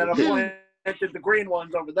 and then I planted the green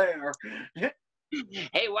ones over there.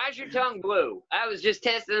 Hey, why's your tongue blue? I was just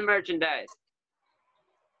testing the merchandise.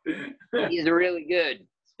 These are really good,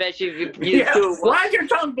 especially if you use two. Why's your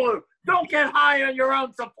tongue blue? Don't get high on your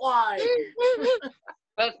own supply.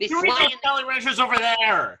 Supposed to be You read slaying. those Jolly Ranchers over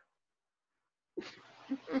there.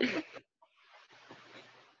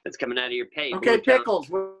 That's coming out of your pay. Okay,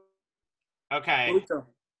 Pickles. Okay.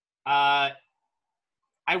 I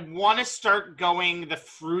want to start going the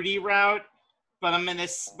fruity route, but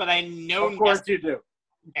I know. Of course you do.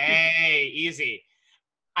 Hey, easy.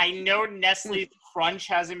 I know Nestle's Crunch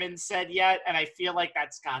hasn't been said yet, and I feel like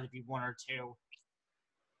that's got to be 1 or 2.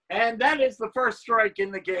 And that is the first strike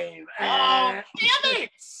in the game. Oh, damn it!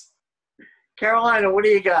 Carolina, what do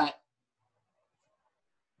you got?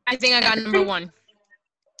 I think I got number 1.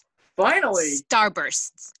 Finally,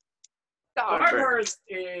 Starbursts. Starburst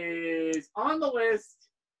is on the list.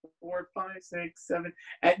 4, 5, 6, 7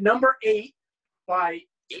 at number 8 by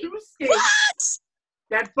 2 states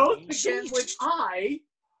that both begin with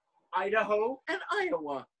Idaho and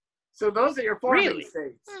Iowa. So those are your farming Really?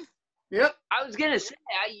 states. Yep. I was gonna say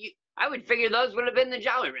I would figure those would have been the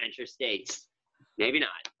Jolly Rancher states. Maybe not.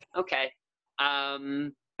 Okay.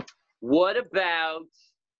 What about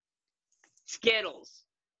Skittles?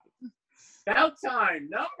 About time.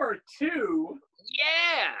 Number 2.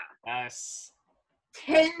 Yeah. Yes.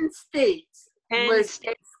 10 states 10 list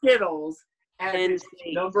states. Skittles as 10 its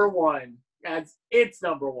states. number 1. As its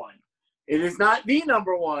number 1. It is not the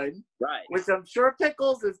number 1, Right. which I'm sure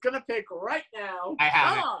Pickles is going to pick right now. I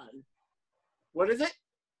have it. On. What is it?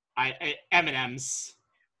 M&M's.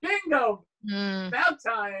 Bingo. Mm. About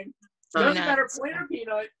time. Oh, Doesn't no. matter, plain or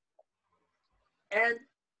peanut. And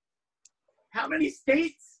how many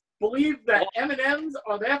states believe that M&M's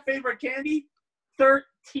are their favorite candy?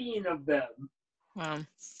 13 of them. Wow.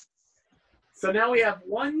 So now we have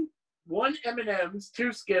one M&M's,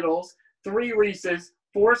 2 Skittles, 3 Reese's,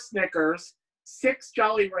 4 Snickers, 6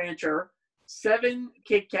 Jolly Rancher, 7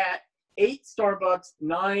 Kit Kat, 8 Starbucks,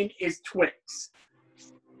 9 is Twix.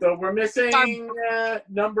 So we're missing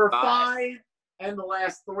number 5 and the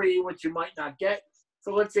last 3, which you might not get.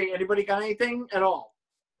 So let's see. Anybody got anything at all?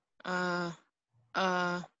 Good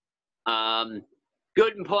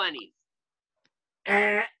and plenty.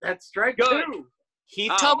 That's strike Good. 2.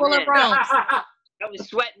 Heath, Oh, man. Toblerone. I was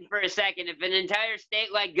sweating for a second. If an entire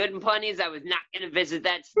state like Good and Plenty's, I was not going to visit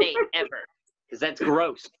that state ever. Because that's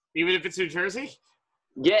gross. even if it's New Jersey?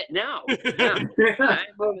 Yeah, no. I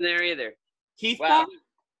ain't moving there either. Heath, Wow.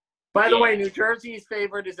 By the way, New Jersey's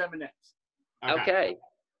favorite is M&M's. Okay.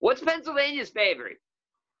 What's Pennsylvania's favorite?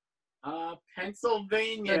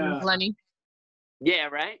 Pennsylvania. Good and plenty. Yeah,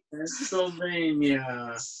 right?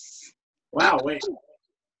 Pennsylvania. Wow, wait.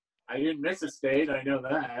 I didn't miss a state. I know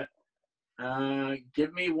that.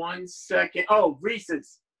 Give me 1 second. Oh,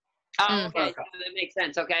 Reese's. Oh, okay. Okay. So that makes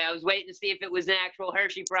sense. Okay, I was waiting to see if it was an actual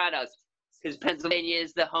Hershey product. Because Pennsylvania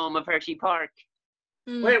is the home of Hershey Park.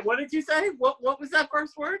 Mm. Wait, what did you say? What was that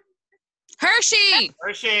first word? Hershey.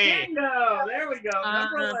 Hershey. Bingo. There we go.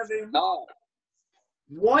 Number 11. Oh.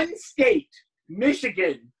 1 state,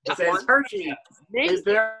 Michigan, says Hershey is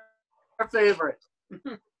their favorite.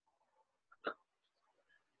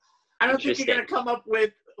 I don't think you're going to come up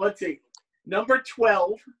with, let's see, number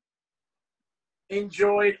 12,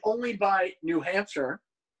 enjoyed only by New Hampshire,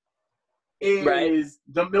 is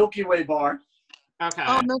the Milky Way bar. Okay.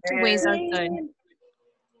 Oh, Milky Ways are good.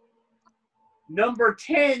 Number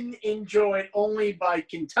 10, enjoyed only by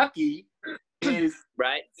Kentucky, is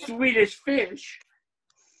Right? Swedish Fish.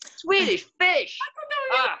 Swedish fish.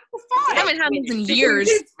 Ah, I haven't had those in Swedish years.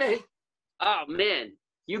 Swedish Fish. Oh man,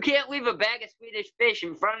 you can't leave a bag of Swedish fish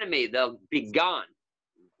in front of me; they'll be gone.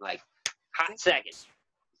 Like hot second.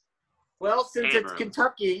 Well, since Hammer it's 'em.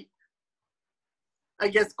 Kentucky, I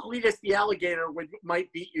guess Cletus the alligator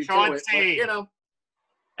might beat you to it. But, Chauncey. you know,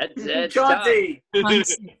 That's tough. Chauncey.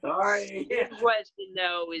 Chauncey. Sorry. The question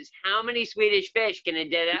though is how many Swedish fish can a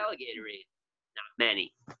dead alligator eat? Not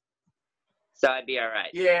many. So I'd be all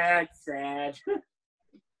right. Yeah, it's sad.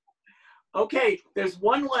 Okay, there's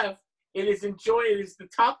one left. It is enjoyed. It is the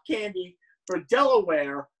top candy for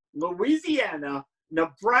Delaware, Louisiana,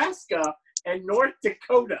 Nebraska, and North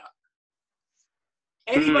Dakota.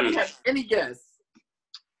 Anybody have any guess?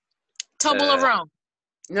 Toblerone.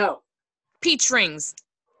 No. Peach rings.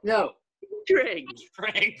 No. Drink.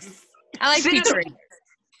 Drinks. I like peach Cinnamon. rings.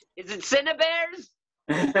 Is it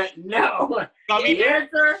Cinnabears? No. Gummy The bear.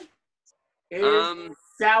 answer is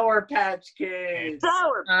Sour Patch Kids.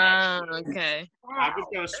 Sour Patch. Okay. I would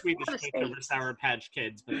go Swedish Fish over Sour Patch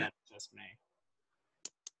Kids, but that's just me.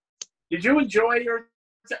 Did you enjoy your?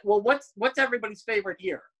 Well, what's everybody's favorite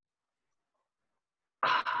here?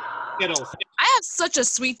 Skittles. I have such a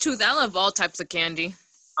sweet tooth. I love all types of candy.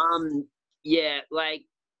 Yeah, like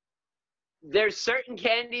there's certain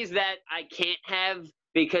candies that I can't have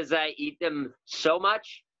because I eat them so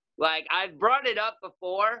much. Like I've brought it up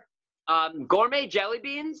before. Gourmet jelly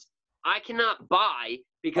beans, I cannot buy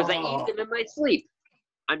because I eat them in my sleep.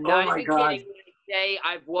 I'm not my even God. kidding when I say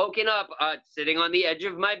I've woken up sitting on the edge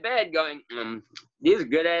of my bed going, these are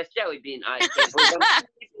good ass jelly beans. I can't believe I'm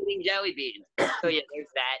eating jelly beans. So yeah,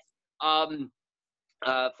 there's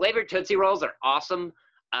that. Flavored Tootsie Rolls are awesome.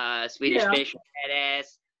 Swedish Fish,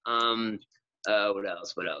 badass. What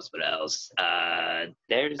else?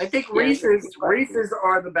 There's. I think Reese's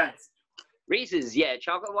are the best. Reese's, yeah,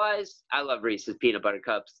 chocolate wise, I love Reese's peanut butter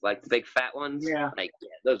cups, like the big fat ones. Yeah. Like, yeah,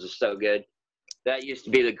 those are so good. That used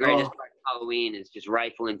to be the greatest part of Halloween is just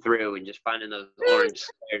rifling through and just finding those orange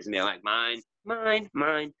squares and be like, mine.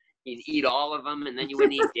 You'd eat all of them and then you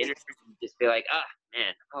wouldn't eat dinner and just be like,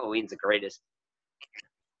 man, Halloween's the greatest.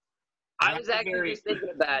 I was actually just thinking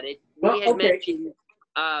about it. We had mentioned,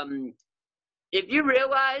 if you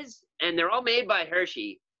realize, and they're all made by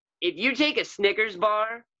Hershey, if you take a Snickers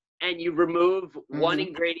bar and you remove one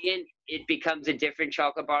ingredient, it becomes a different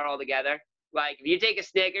chocolate bar altogether. Like if you take a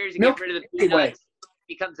Snickers and get rid of the peanuts, it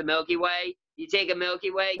becomes a Milky Way. You take a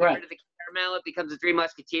Milky Way, get rid of the caramel, it becomes the Three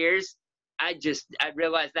Musketeers. I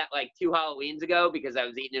realized that like 2 Halloweens ago because I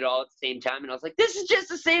was eating it all at the same time, and I was like, this is just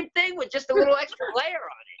the same thing with just a little extra layer on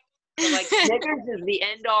it. So like Snickers is the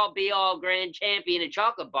end-all, be-all, grand champion of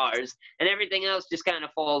chocolate bars, and everything else just kind of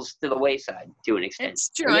falls to the wayside to an extent. It's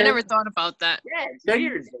true. I never thought about that. Yeah, it's Then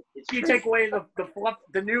weird. It's You true. take away the fluff,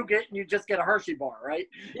 the nougat, and you just get a Hershey bar, right?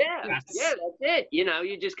 Yeah, that's it. You know,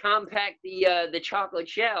 you just compact the chocolate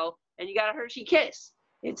shell, and you got a Hershey Kiss.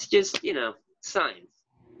 It's just, science.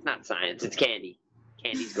 It's not science. It's candy.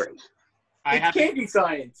 Candy's great. It's candy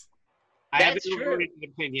science. I have That's an true. overrated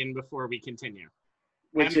opinion before we continue.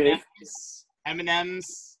 Which is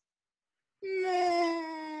M&M's.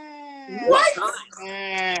 what?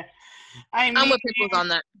 I'm I'm with people on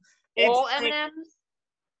that. All like M&M's?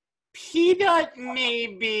 peanut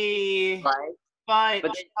maybe, Right.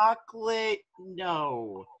 but chocolate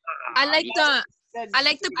no. I like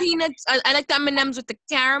the peanuts. I like the M&Ms with the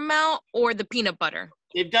caramel or the peanut butter.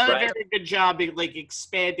 They've done a Right. very good job of like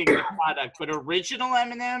expanding the product, but original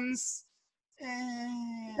M&Ms.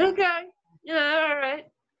 Okay. Yeah, all right.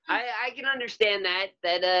 I can understand that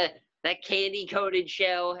candy coated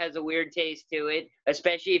shell has a weird taste to it,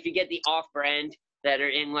 especially if you get the off brand that are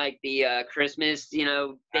in like the Christmas,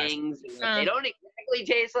 things. They don't exactly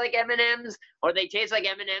taste like M&Ms, or they taste like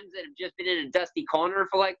M&Ms that have just been in a dusty corner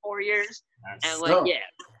for like 4 years. And like, yeah.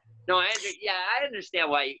 No, I understand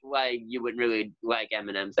why you wouldn't really like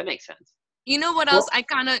M&Ms. That makes sense. You know what else I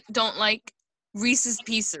kind of don't like? Reese's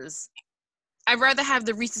Pieces. I'd rather have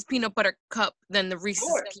the Reese's peanut butter cup than the Reese's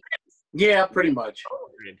Pieces. Yeah, pretty much.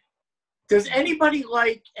 Does anybody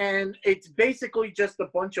like, and it's basically just a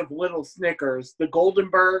bunch of little Snickers, the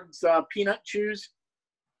Goldenbergs peanut chews?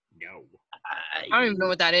 No. I don't even know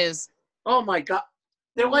what that is. Oh my God.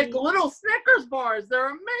 They're like little Snickers bars.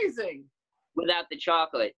 They're amazing. Without the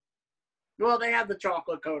chocolate. Well, they have the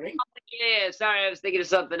chocolate coating. Yeah, sorry, I was thinking of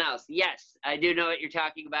something else. Yes, I do know what you're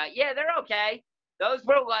talking about. Yeah, they're okay. Those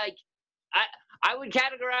were like, I would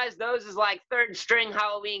categorize those as like third string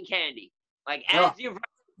Halloween candy. Like as you've run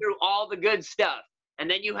through all the good stuff, and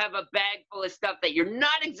then you have a bag full of stuff that you're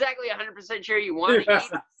not exactly 100% sure you want to eat.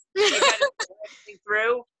 You got to put everything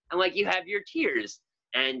through, and like you have your tiers.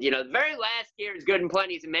 And the very last tier is good and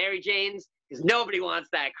plenty is Mary Jane's, because nobody wants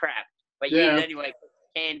that crap. But you eat it anyway,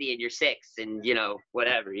 candy, and you're 6, and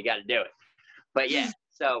whatever, you got to do it. But yeah,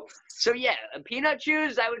 so yeah, peanut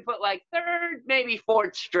chews I would put like 3rd, maybe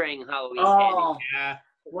 4th string Halloween candy. Yeah.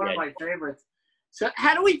 One of my favorites. So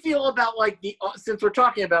how do we feel about like since we're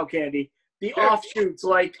talking about candy, the offshoots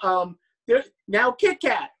like there's now Kit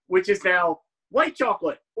Kat, which is now white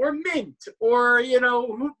chocolate or mint or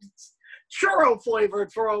churro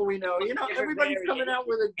flavored for all we know. Everybody's coming out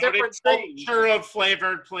with a different thing. Churro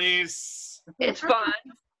flavored, please. It's fun.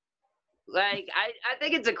 Like I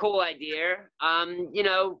think it's a cool idea.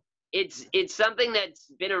 It's something that's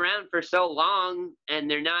been around for so long, and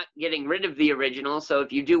they're not getting rid of the original. So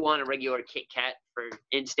if you do want a regular Kit Kat, for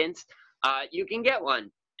instance, you can get one.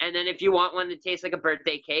 And then if you want one that tastes like a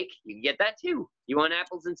birthday cake, you can get that too. You want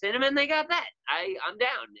apples and cinnamon? They got that. I'm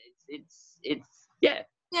down. It's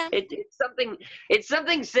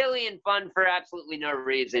something silly and fun for absolutely no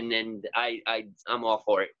reason, and I'm all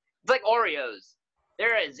for it. It's like Oreos.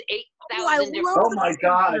 There is 8,000 different. Oh my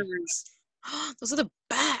God. Those are the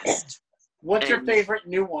best. What's your favorite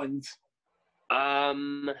new ones?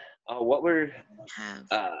 What were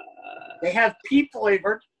they have pea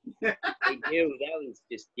flavored. They do. That was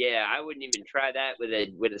just I wouldn't even try that with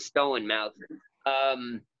a stolen mouth. I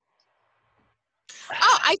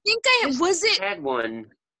think I had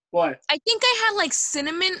one. What? I think I had like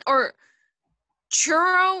cinnamon or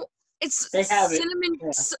churro. They have cinnamon,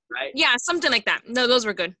 right? Yeah, something like that. No, those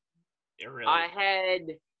were good. Really... I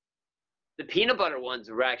had the peanut butter ones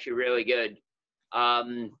were actually really good.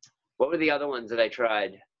 What were the other ones that I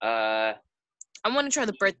tried? I want to try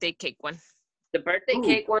the birthday cake one. The birthday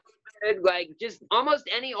cake one was good. Like just almost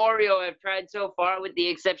any Oreo I've tried so far, with the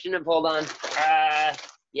exception of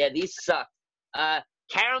these suck.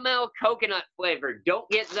 Caramel coconut flavor. Don't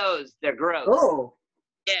get those. They're gross. Oh.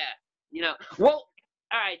 Yeah. Well,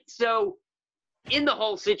 all right. So in the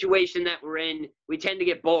whole situation that we're in, we tend to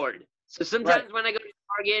get bored. So sometimes when I go to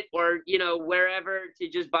Target or, wherever to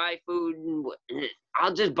just buy food,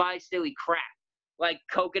 I'll just buy silly crap like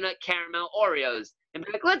coconut caramel Oreos and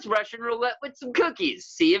be like, let's Russian roulette with some cookies.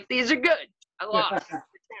 See if these are good. I lost.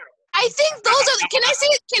 I think those are. Can I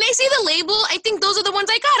see the label? I think those are the ones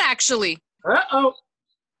I got actually. Uh-oh.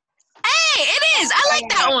 Hey, it is. I like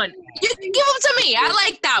that one. You can give them to me. I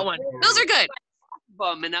like that one. Those are good.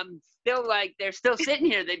 And I'm still like, they're still sitting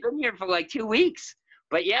here. They've been here for like 2 weeks.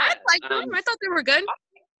 But yeah. I like them. I thought they were good.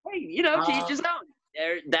 Hey, to each his own.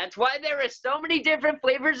 That's why there are so many different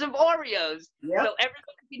flavors of Oreos. Yep. So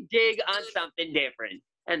everybody can dig on something different.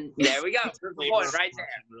 And there we go. Right there.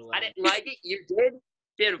 I didn't like it. You did.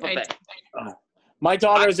 Beautiful thing. My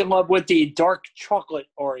daughter's in love with the dark chocolate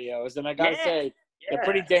Oreos, and I gotta say, they're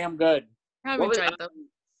pretty damn good. I haven't tried them.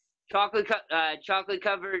 Chocolate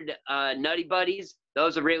covered Nutty Buddies.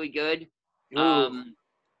 Those are really good. Ooh. The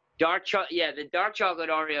dark chocolate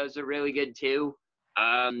Oreos are really good too.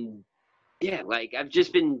 Like I've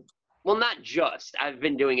just been, I've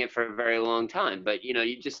been doing it for a very long time, but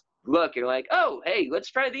you just look, you're like, oh, hey,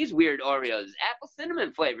 let's try these weird Oreos. Apple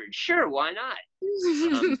cinnamon flavored. Sure, why not?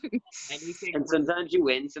 And sometimes you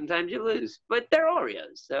win, sometimes you lose, but they're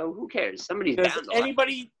Oreos, so who cares? Somebody's bound to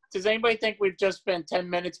Does anybody think we've just spent 10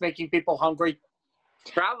 minutes making people hungry?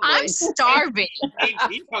 Probably. I'm starving.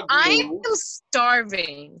 I'm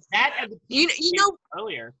starving. That and the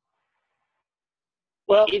earlier.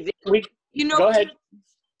 Well, go ahead.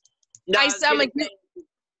 No,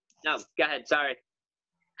 No, go ahead. Sorry.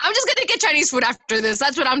 I'm just gonna get Chinese food after this.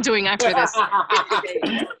 That's what I'm doing after this.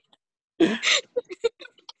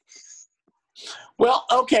 Well,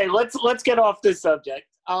 okay, let's get off this subject.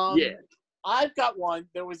 I've got one.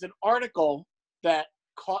 There was an article that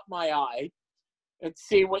caught my eye. Let's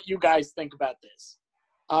see what you guys think about this.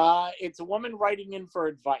 It's a woman writing in for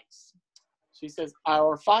advice. She says,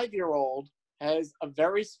 our 5-year-old has a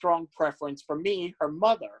very strong preference for me, her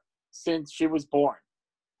mother, since she was born.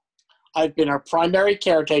 I've been her primary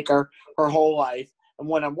caretaker her whole life, and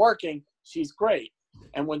when I'm working, she's great.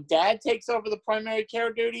 And when Dad takes over the primary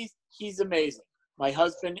care duties, he's amazing. My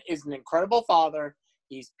husband is an incredible father.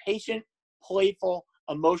 He's patient, playful,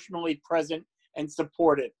 emotionally present, and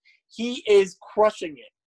supportive. He is crushing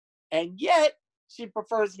it. And yet, she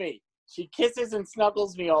prefers me. She kisses and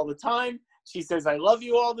snuggles me all the time. She says, I love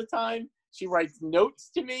you all the time. She writes notes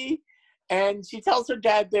to me. And she tells her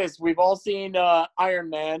dad this. We've all seen Iron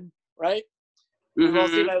Man, right? We've all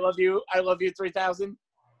seen I Love You 3000.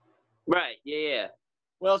 Right, yeah.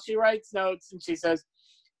 Well, she writes notes and she says,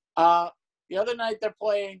 The other night they're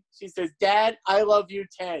playing. She says, Dad, I love you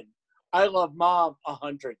 10. I love Mom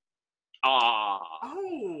 100.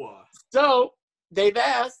 Oh. So they've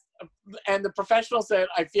asked, and the professional said,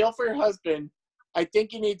 I feel for your husband. I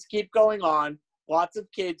think he needs to keep going on. Lots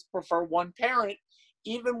of kids prefer one parent,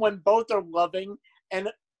 even when both are loving and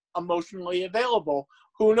emotionally available.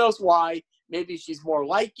 Who knows why? Maybe she's more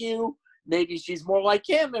like you. Maybe she's more like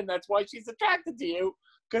him, and that's why she's attracted to you,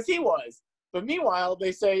 because he was. But meanwhile,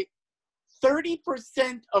 they say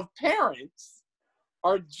 30% of parents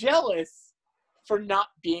are jealous for not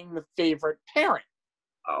being the favorite parent.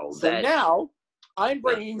 Oh, so now I'm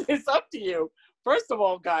bringing this up to you. First of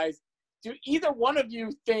all, guys, do either one of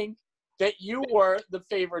you think that you were the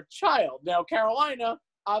favorite child? Now, Carolina,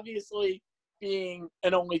 obviously being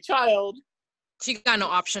an only child. She got no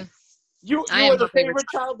option. You were the favorite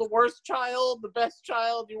child, the worst child, the best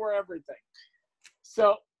child. You were everything.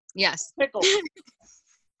 So, yes. Pickles.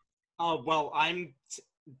 Oh, well, I'm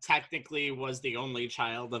technically was the only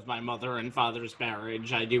child of my mother and father's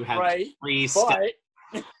marriage. I do have 3 but...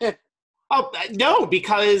 Oh, no,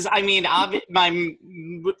 because, I mean, of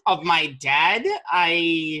my dad,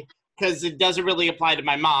 because it doesn't really apply to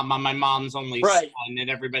my mom. I'm my mom's only son, and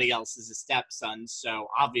everybody else is a stepson, so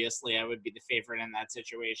obviously I would be the favorite in that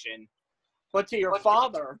situation. But to your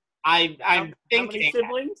father, I'm thinking... How many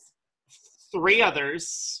siblings? 3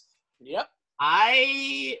 others. Yep.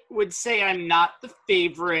 I would say I'm not the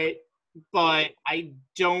favorite, but I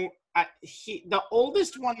don't... the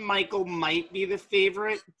oldest one, Michael, might be the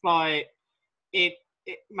favorite, but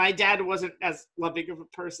my dad wasn't as loving of a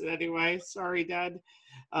person anyway. Sorry, Dad.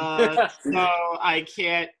 So I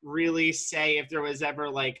can't really say if there was ever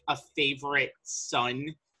like a favorite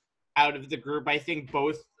son out of the group. I think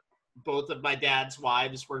both of my dad's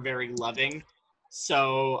wives were very loving.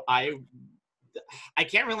 So I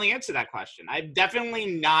can't really answer that question. I'm definitely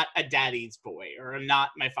not a daddy's boy or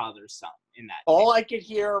not my father's son in that All I could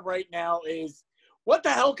hear right now is, what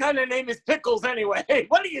the hell kind of name is Pickles anyway?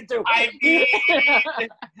 What are you doing? I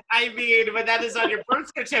mean, but that is on your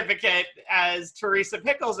birth certificate as Teresa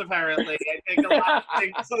Pickles, apparently. I think a lot of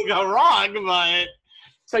things will go wrong, but...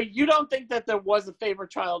 So you don't think that there was a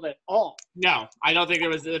favorite child at all? No, I don't think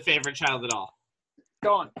there was a favorite child at all.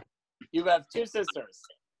 Go on. You have 2 sisters.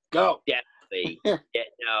 Go. Definitely.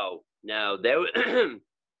 No. There.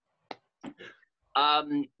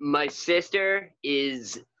 My sister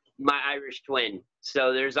is my Irish twin.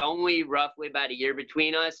 So there's only roughly about a year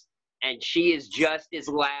between us, and she is just as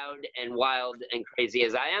loud and wild and crazy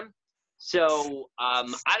as I am. So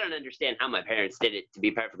I don't understand how my parents did it, to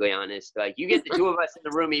be perfectly honest. Like, you get the 2 of us in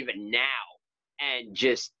the room even now and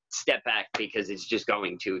just step back because it's just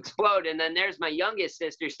going to explode. And then there's my youngest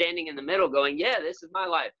sister standing in the middle going, yeah, this is my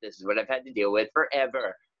life. This is what I've had to deal with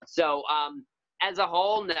forever. So as a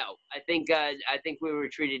whole, no. I think we were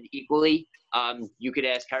treated equally. You could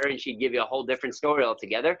ask her and she'd give you a whole different story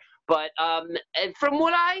altogether. But and from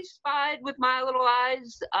what I spied with my little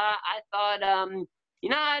eyes, I thought, I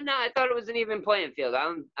thought it was an even playing field.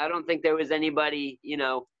 I don't think there was anybody,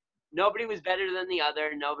 nobody was better than the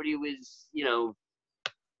other. Nobody was,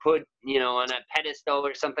 put, on a pedestal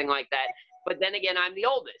or something like that. But then again, I'm the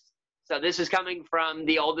oldest. So this is coming from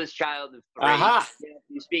the oldest child of 3. If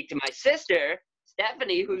you speak to my sister,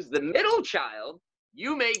 Stephanie, who's the middle child,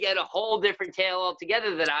 you may get a whole different tale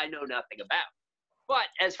altogether that I know nothing about. But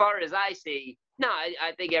as far as I see, no,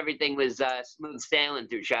 I think everything was smooth sailing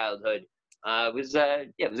through childhood. It was a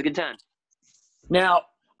good time. Now,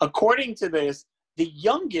 according to this, the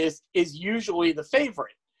youngest is usually the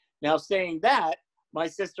favorite. Now, saying that, my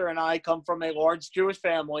sister and I come from a large Jewish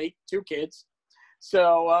family, 2 kids.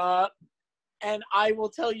 So, and I will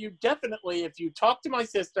tell you definitely, if you talk to my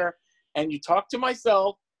sister and you talk to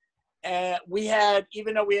myself, we had,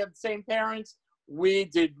 even though we had the same parents,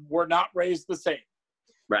 were not raised the same.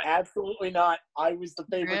 Right. Absolutely not. I was the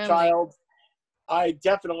favorite child. I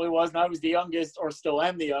definitely was, and I was the youngest, or still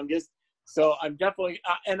am the youngest. So I'm definitely,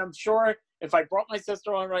 and I'm sure if I brought my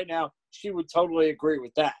sister on right now, she would totally agree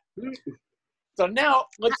with that. So now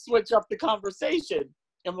let's switch up the conversation,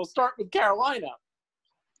 and we'll start with Carolina.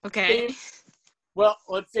 Okay. Well,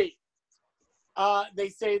 let's see. They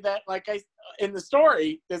say that, in the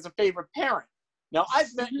story, there's a favorite parent. Now,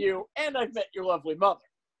 I've met you, and I've met your lovely mother.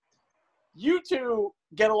 You 2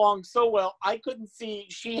 get along so well, I couldn't see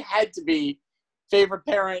she had to be favorite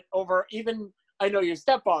parent over even, I know your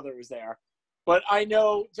stepfather was there, but I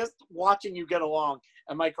know just watching you get along,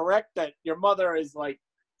 am I correct that your mother is like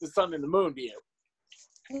the sun and the moon to you?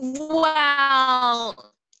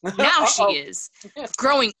 Well, now she is.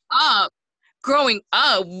 Growing up,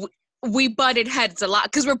 we butted heads a lot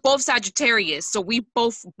because we're both Sagittarius, so we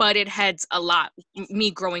both butted heads a lot.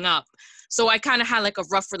 Me growing up, so I kind of had like a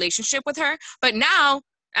rough relationship with her. But now,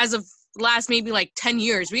 as of last maybe like 10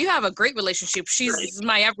 years, we have a great relationship. She's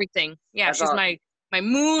my everything. Yeah, That's she's awesome. my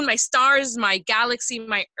moon, my stars, my galaxy,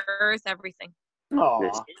 my Earth, everything. The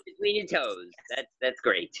Aw. skin between your toes. That's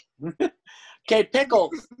great. Okay,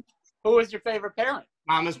 Pickles. Who is your favorite parent?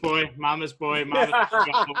 Mama's boy, mama's boy, mama's boy,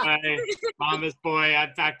 all the way. Mama's boy.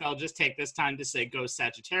 In fact, I'll just take this time to say go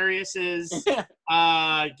Sagittariuses.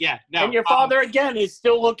 Yeah, no. And your father, again, is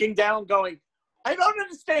still looking down going, I don't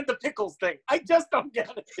understand the pickles thing. I just don't get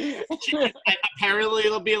it. Apparently,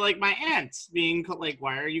 it'll be like my aunt being like,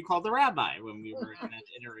 "Why are you called the rabbi?" When we were in that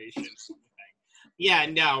iteration. Yeah,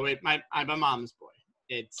 no, I'm a mom's boy.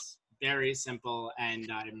 It's very simple,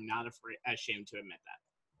 and I'm not ashamed to admit that.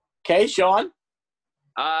 Okay, Sean?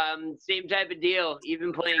 Same type of deal,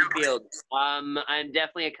 even playing field. I'm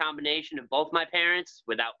definitely a combination of both my parents,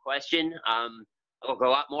 without question. I look a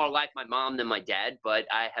lot more like my mom than my dad, but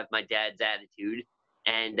I have my dad's attitude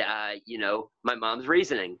and, my mom's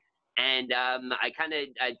reasoning. And I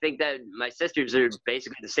think that my sisters are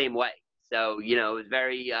basically the same way. So, it was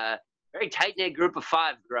very tight-knit group of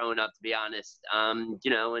 5 growing up, to be honest. And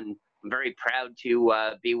I'm very proud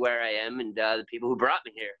to be where I am and the people who brought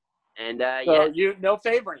me here. And So you no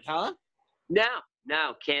favorite, huh?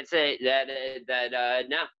 No, can't say that.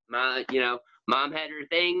 No, mom had her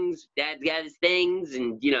things, dad's got his things,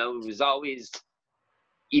 and it was always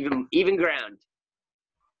even ground.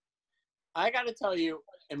 I got to tell you,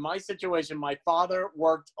 in my situation, my father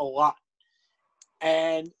worked a lot,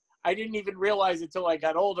 and I didn't even realize until I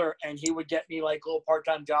got older. And he would get me like little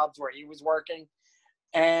part-time jobs where he was working,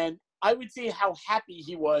 and I would see how happy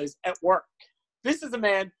he was at work. This is a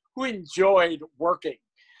man who enjoyed working.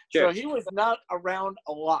 Sure. So he was not around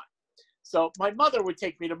a lot. So my mother would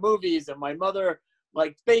take me to movies, and my mother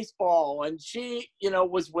liked baseball, and she,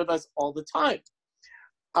 was with us all the time.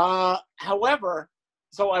 However,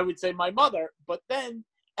 so I would say my mother, but then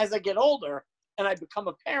as I get older and I become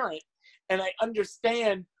a parent and I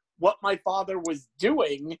understand what my father was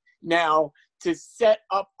doing now to set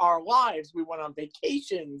up our lives, we went on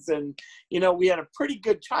vacations and, we had a pretty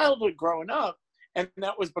good childhood growing up. And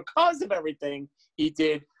that was because of everything he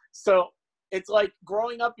did. So it's like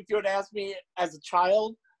growing up, if you had asked me as a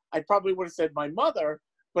child, I probably would have said my mother.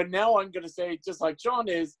 But now I'm going to say, just like Sean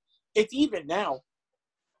is, it's even now.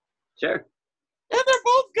 Sure. And they're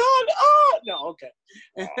both gone. Oh, no, okay.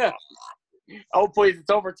 Oh, please, it's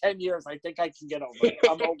over 10 years. I think I can get over it.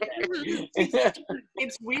 I'm okay.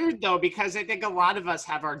 It's weird, though, because I think a lot of us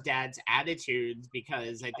have our dad's attitudes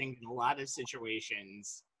because I think in a lot of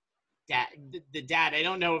situations, the dad, I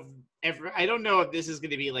don't know if this is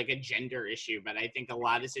going to be like a gender issue, but I think a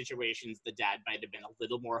lot of situations the dad might have been a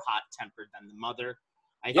little more hot-tempered than the mother.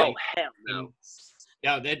 I think. Hell no.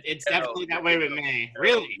 No, it's definitely that way with me.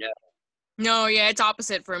 Really? No, yeah, it's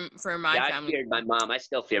opposite for my I family. feared my mom. I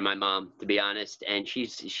still fear my mom, to be honest. And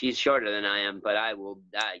she's shorter than I am, but I will.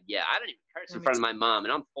 I don't even curse in front of my mom,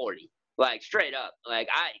 and I'm 40. Like straight up, like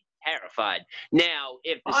I terrified. Now,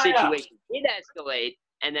 if the situation did escalate,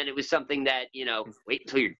 and then it was something that wait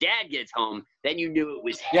until your dad gets home, then you knew it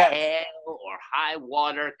was hell or high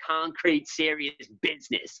water, concrete, serious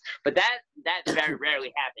business. But that very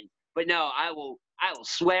rarely happened. But no, I will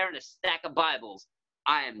swear in a stack of Bibles.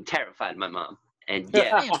 I am terrified of my mom, and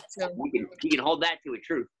you can hold that to a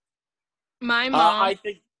truth. My mom.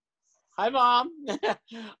 Hi, Mom.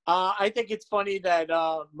 I think it's funny that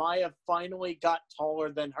Maya finally got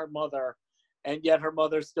taller than her mother, and yet her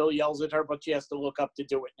mother still yells at her, but she has to look up to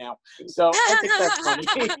do it now. So I think that's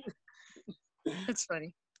funny. That's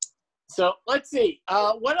funny. So let's see.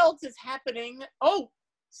 What else is happening? Oh,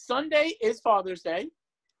 Sunday is Father's Day.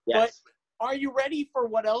 Yes. But are you ready for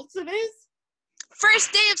what else it is?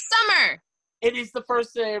 First day of summer. It is the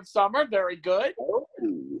first day of summer. Very good. Oh.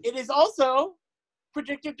 It is also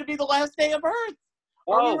predicted to be the last day of Earth.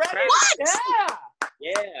 Are you ready? Crap. What?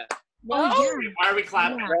 Yeah. No? Why are we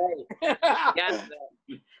clapping? Right.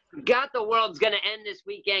 Got the world's gonna end this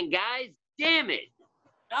weekend, guys. Damn it.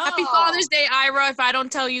 Happy Father's Day, Ira, if I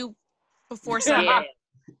don't tell you before Sunday. Yeah.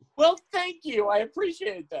 Well, thank you. I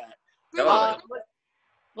appreciate that.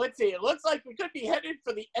 Let's see. It looks like we could be headed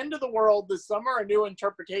for the end of the world this summer. A new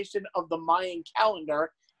interpretation of the Mayan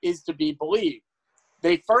calendar is to be believed.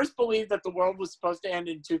 They first believed that the world was supposed to end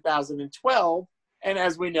in 2012, and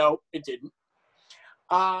as we know, it didn't.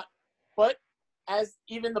 But as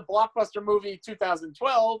even the blockbuster movie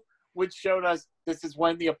 2012, which showed us this is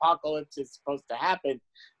when the apocalypse is supposed to happen.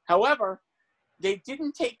 However, they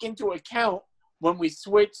didn't take into account when we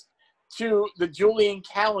switched to the Julian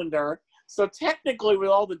calendar. So technically, with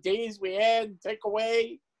all the days we add and take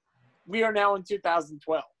away, we are now in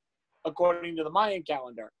 2012, according to the Mayan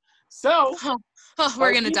calendar. So,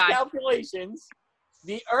 we're going to die. Calculations,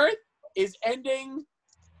 the Earth is ending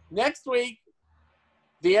next week,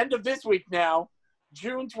 the end of this week now,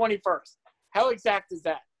 June 21st. How exact is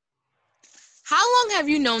that? How long have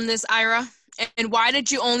you known this, Ira? And why did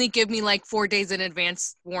you only give me like 4 days in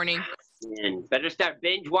advance warning? And better start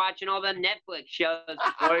binge watching all the Netflix shows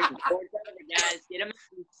before it's over, guys.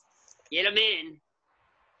 Get them in.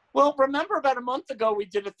 Well, remember about a month ago we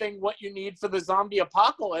did a thing, what you need for the zombie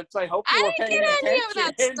apocalypse. I hope you were I paying didn't get any attention.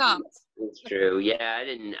 of that stuff. It's true. Yeah, I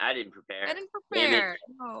didn't prepare. I didn't prepare.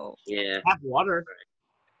 No. Yeah. Have water.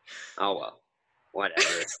 Oh well.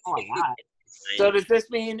 Whatever. Oh, yeah. So does this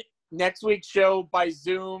mean next week's show by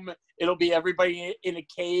Zoom, it'll be everybody in a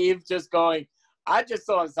cave just going, I just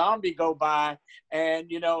saw a zombie go by, and,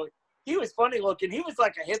 you know, he was funny looking. He was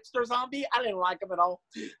like a hipster zombie. I didn't like him at all.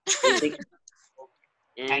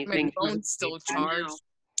 My phone's still charged.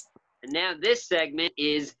 And now this segment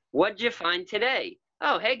is, what'd you find today?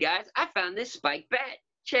 Oh, hey, guys, I found this spiked bat.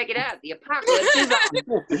 Check it out. The apocalypse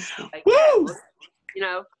is on. Like, Woo! you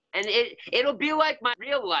know, and it'll be like my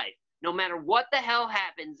real life. No matter what the hell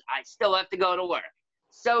happens, I still have to go to work.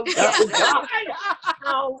 So,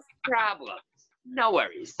 no problems. No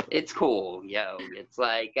worries. It's cool, yo. It's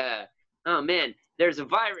like, oh, man, there's a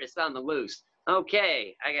virus on the loose.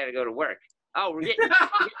 Okay, I got to go to work. Oh,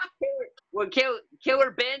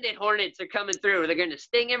 killer bandit hornets are coming through. They're going to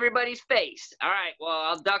sting everybody's face. All right, well,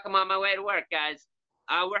 I'll duck them on my way to work, guys.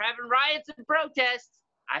 We're having riots and protests.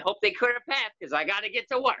 I hope they clear a path because I got to get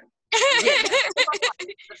to work. Yeah,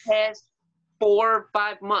 the past 4 or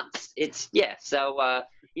 5 months. So,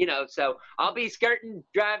 you know, so I'll be skirting,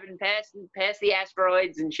 driving past the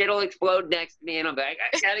asteroids, and shit'll explode next to me, and I'll be like,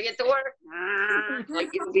 I got to get to work. Like,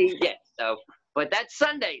 it'll be, yeah, so. But that's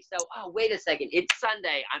Sunday. So, oh, wait a second. It's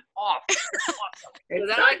Sunday. I'm off.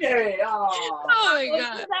 It's Sunday. Oh, my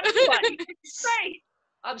God. Great.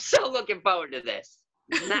 I'm so looking forward to this.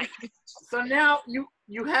 Nice. So now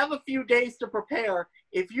you have a few days to prepare.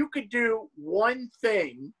 If you could do one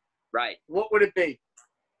thing, Right. what would it be?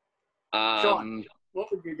 Sean, what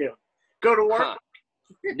would you do? Go to work? Huh.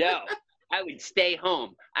 No. I would stay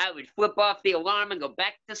home. I would flip off the alarm and go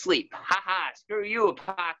back to sleep. Ha ha. Screw you,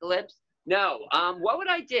 apocalypse. No. What would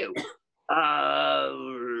I do?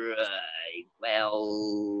 Right.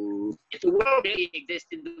 Well, if the world really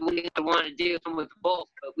existed, we would want to do something with the bulk,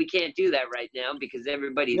 but we can't do that right now because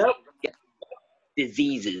everybody's got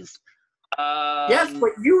diseases. Yes,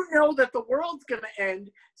 but you know that the world's going to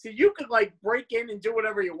end, so you could, like, break in and do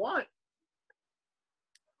whatever you want.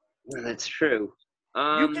 That's true.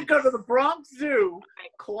 You could go to the Bronx Zoo,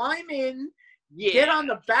 climb in, get on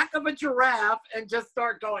the back of a giraffe, and just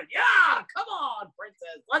start going, yeah, come on,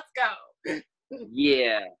 princess, let's go.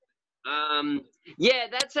 Yeah. Yeah,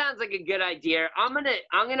 that sounds like a good idea. I'm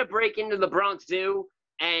gonna break into the Bronx Zoo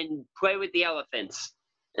and play with the elephants.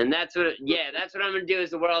 And that's what I'm gonna do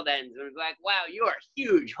as the world ends. And it's like, wow, you are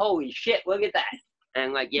huge. Holy shit, look at that.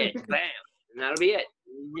 And like, yeah, bam. And that'll be it.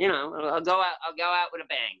 You know, I'll go out with a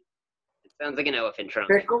bang. It sounds like an elephant trunk.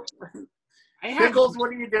 Pickles, what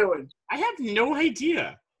are you doing? I have no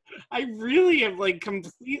idea. I really am like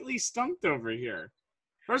completely stumped over here.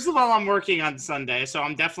 First of all, I'm working on Sunday, so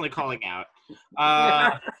I'm definitely calling out.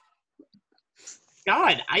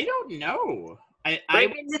 God, I don't know.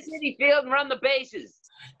 Break in the city field and run the bases.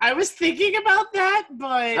 I was thinking about that,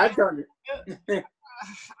 but I've done it.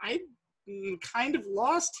 I'm kind of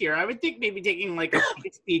lost here. I would think maybe taking like a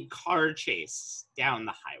high-speed car chase down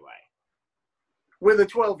the highway. With a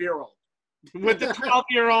 12-year-old. With the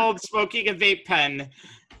 12-year-old smoking a vape pen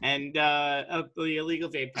and the illegal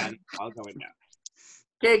vape pen while going down.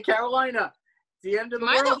 Okay, Carolina, it's the end of the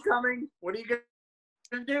world coming. What are you going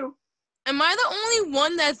to do? Am I the only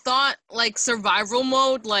one that thought, like, survival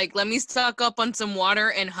mode? Like, let me stock up on some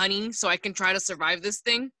water and honey so I can try to survive this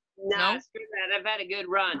thing? Nah, screw that. I've had a good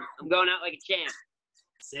run. I'm going out like a champ.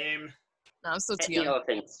 Same. No, I'm still too Pet the young.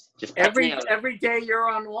 elephants. Just Every day you're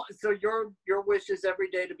on. So your wish is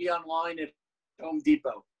every day to be online at Home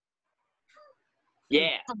Depot.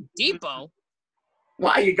 Yeah. Home Depot?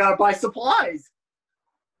 Why? You got to buy supplies.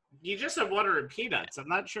 You just said water and peanuts. I'm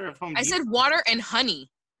not sure if Home I Depot. said water and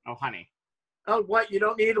honey. Oh, honey. Oh, what? You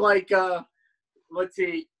don't need like let's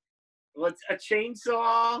see, a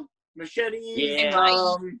chainsaw, machete, Yeah.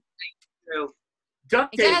 True.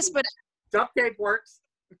 Duct tape. Yes, but Duct tape works.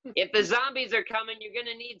 If the zombies are coming, you're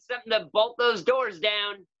gonna need something to bolt those doors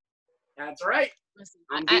down. That's right.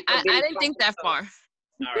 I didn't think that far.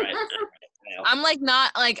 All right. I'm like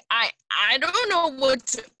not like I don't know what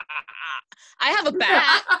to, I have a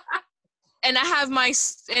bat and I have my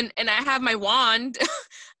and I have my wand.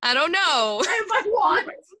 I don't know. I have my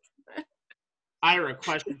wand. Ira,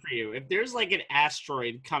 question for you. If there's like an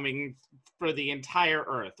asteroid coming for the entire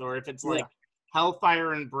Earth, or if it's like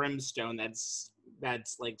hellfire and brimstone that's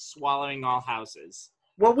like swallowing all houses.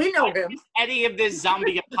 Well, we know what him. is any of this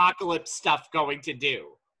zombie apocalypse stuff going to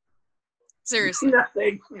do? Seriously.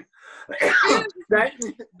 Nothing.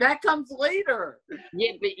 that comes later.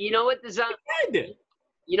 Yeah, but you know what the zombie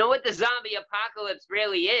apocalypse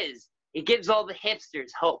really is? It gives all the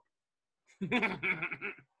hipsters hope.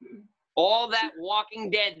 All that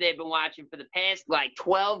Walking Dead they've been watching for the past like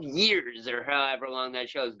 12 years or however long that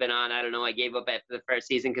show's been on. I don't know. I gave up after the first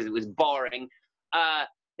season because it was boring.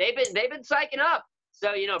 They've been psyching up.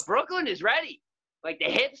 So Brooklyn is ready. Like the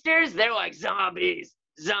hipsters, they're like zombies,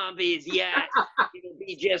 yeah. It'll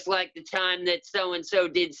be just like the time that so and so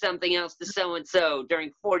did something else to so and so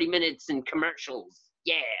during 40 minutes in commercials.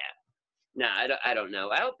 Yeah. No, I don't know.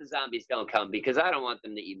 I hope the zombies don't come because I don't want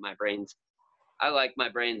them to eat my brains. I like my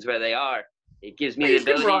brains where they are. It gives me the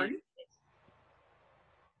ability. Run.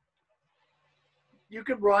 You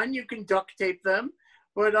can run. You can duct tape them.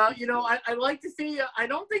 But, I like to see, I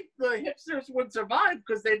don't think the hipsters would survive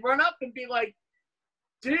because they'd run up and be like,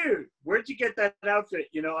 dude, where'd you get that outfit?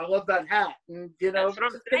 I love that hat. And, That's what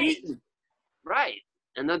I'm saying. Right.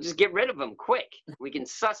 And they'll just get rid of them quick. We can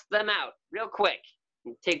suss them out real quick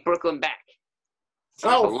and take Brooklyn back.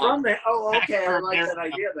 Oh, from there. Oh, okay. I like that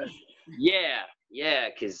idea then. Yeah,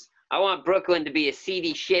 because I want Brooklyn to be a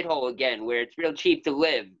seedy shithole again where it's real cheap to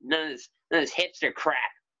live. None of this hipster crap.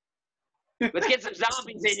 Let's get some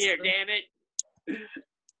zombies in here, damn it.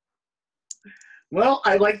 Well,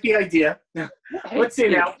 I like the idea. Let's see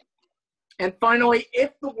now. And finally,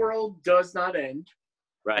 if the world does not end,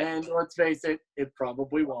 right, and let's face it, it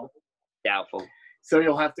probably won't. Doubtful. So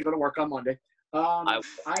you'll have to go to work on Monday. I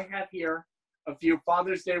have here a few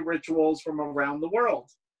Father's Day rituals from around the world.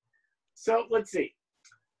 So let's see.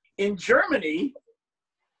 In Germany,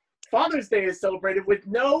 Father's Day is celebrated with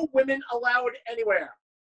no women allowed anywhere.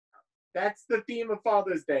 That's the theme of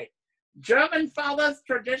Father's Day. German fathers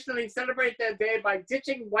traditionally celebrate their day by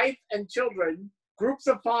ditching wife and children. Groups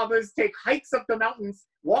of fathers take hikes up the mountains,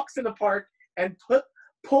 walks in the park, and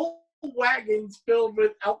pull wagons filled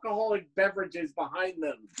with alcoholic beverages behind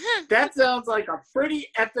them. That sounds like a pretty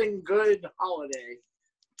effing good holiday.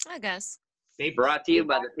 I guess. Brought to you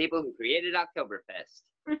by the people who created Oktoberfest.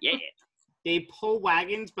 Yeah. They pull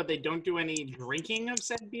wagons, but they don't do any drinking of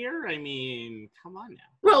said beer? I mean, come on now.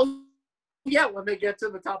 Well, yeah, when they get to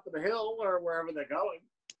the top of the hill or wherever they're going.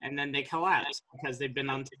 And then they collapse because they've been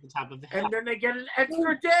onto the top of the hill. And then they get an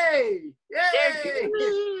extra day. Yay!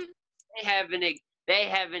 They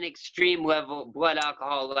have an extreme level, blood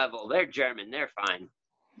alcohol level. They're German. They're fine.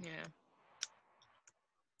 Yeah.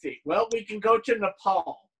 See, well, we can go to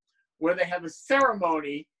Nepal, where they have a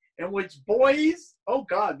ceremony in which boys, oh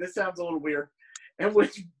God, this sounds a little weird, in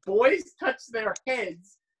which boys touch their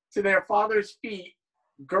heads to their father's feet,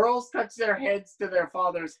 girls touch their heads to their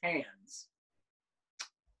father's hands.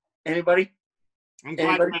 Anybody? I'm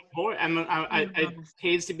glad my boy. It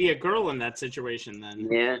pays to be a girl in that situation. Then.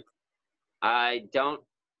 Yeah, I don't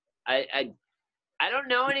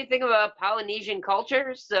know anything about Polynesian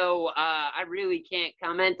culture, so I really can't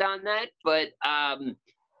comment on that. But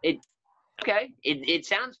it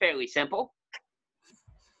sounds fairly simple.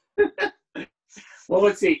 Well,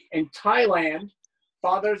 let's see. In Thailand,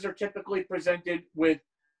 fathers are typically presented with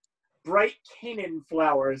bright Canaan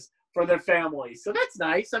flowers for their family. So that's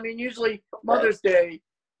nice. I mean, usually Mother's Day,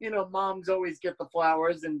 moms always get the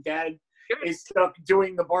flowers and dad is stuck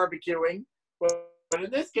doing the barbecuing. But in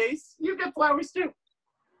this case, you get flowers too.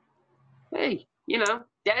 Hey,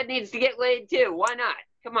 dad needs to get laid too. Why not?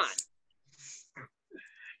 Come on.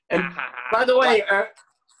 And by the way,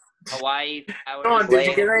 Hawaii. Did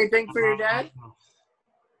you get anything for your dad?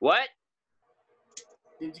 What?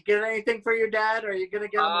 Did you get anything for your dad? Are you going to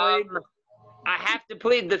get him laid? I have to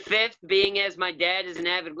plead the fifth, being as my dad is an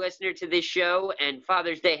avid listener to this show, and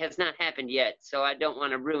Father's Day has not happened yet, so I don't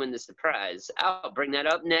want to ruin the surprise. I'll bring that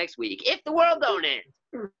up next week, if the world don't end.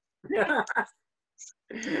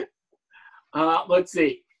 Let's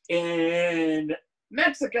see. In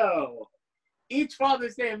Mexico, each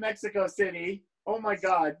Father's Day in Mexico City, oh my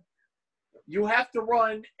God, you have to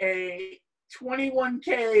run a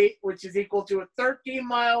 21K, which is equal to a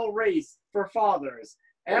 13-mile race for fathers.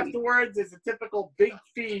 Afterwards is a typical big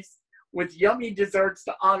feast with yummy desserts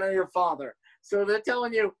to honor your father. So they're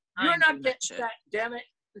telling you, you're not getting that, damn it.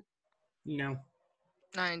 No.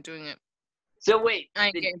 I ain't doing it. So wait, I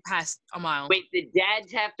ain't getting past a mile. wait, the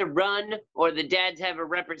dads have to run, or the dads have a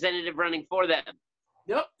representative running for them?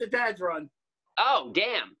 Yep, the dads run. Oh,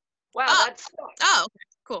 damn. Wow, Oh. that's Oh,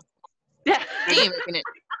 cool. Damn, making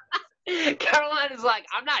it. Carolina's like,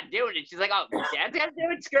 I'm not doing it. She's like, oh, dad's got to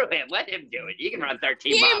do it? Screw him. Let him do it. He can run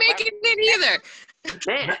 13 He miles. ain't making it either.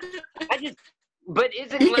 Man, but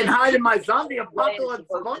isn't He can like, hide in my zombie apocalypse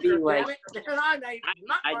supposed to be bunker, like- damn it. And I'm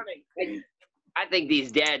not running. I think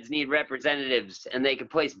these dads need representatives, and they can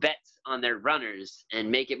place bets on their runners and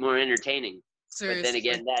make it more entertaining. Seriously. But then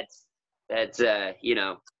again, that's you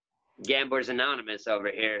know, Gamblers Anonymous over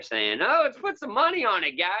here saying, "Oh, let's put some money on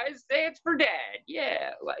it, guys. Say it's for dad."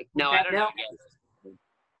 Yeah, like no, I don't know.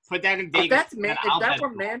 Put that in If Vegas.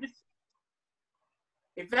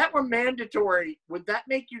 if that were mandatory, would that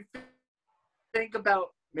make you think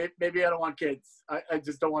about maybe I don't want kids? I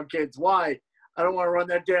just don't want kids. Why? I don't want to run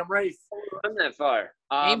that damn race. I'm that far.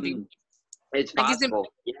 Maybe. It's Like, is it- possible.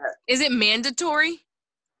 Yeah. Is it mandatory?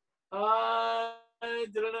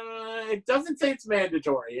 It doesn't say it's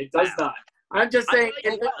mandatory. It does not. I'm just saying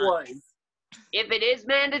if it was. If it is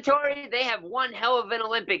mandatory, they have one hell of an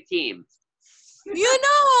Olympic team. You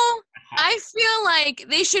know, I feel like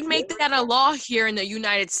they should make that a law here in the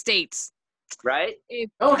United States. Right?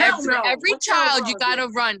 Oh, hell no. Every What's wrong child, with you gotta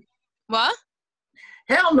run. What?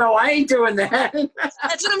 Hell no, I ain't doing that.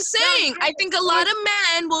 That's what I'm saying. I think a lot of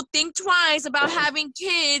men will think twice about having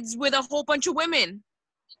kids with a whole bunch of women.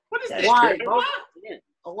 What is That's this? Why? true.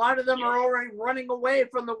 A lot of them are already running away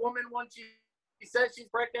from the woman once she says she's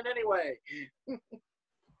pregnant anyway.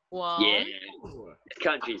 Well, Yeah. This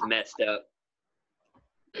country's messed up.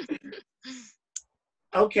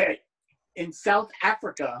 Okay. In South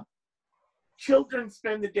Africa, children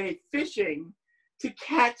spend the day fishing to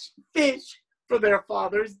catch fish for their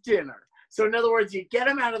father's dinner. So in other words, you get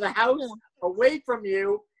them out of the house, away from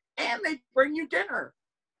you, and they bring you dinner.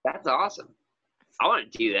 That's awesome. I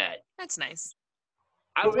want to do that. that's nice.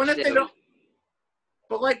 I But when wish if that they don't?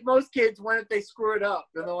 But like most kids, when if they screw it up,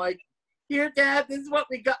 and they're like, "Here, Dad, this is what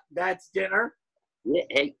we got. That's dinner." Yeah,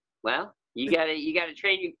 hey, well, you gotta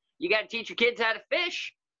train you gotta teach your kids how to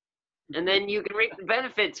fish, and then you can reap the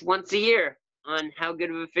benefits once a year on how good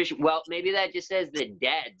of a fish. Well, maybe that just says that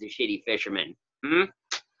dad's a shitty fisherman. Hmm?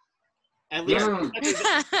 At least,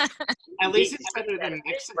 Mm. at least it's better than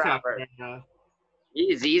Mexico. Proper.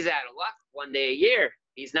 He's out of luck one day a year.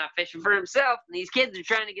 He's not fishing for himself, and these kids are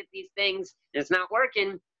trying to get these things, and it's not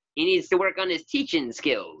working. He needs to work on his teaching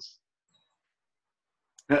skills.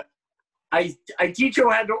 I teach you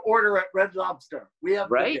how to order at Red Lobster. We have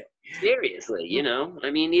Right? Seriously, you know, I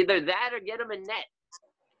mean, either that or get them a net.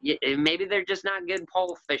 Yeah, maybe they're just not good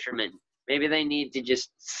pole fishermen. Maybe they need to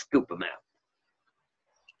just scoop them out.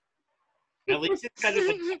 At least it's better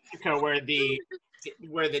than Mexico,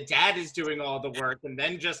 where the dad is doing all the work and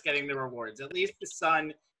then just getting the rewards. At least the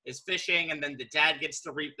son is fishing, and then the dad gets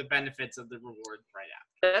to reap the benefits of the reward right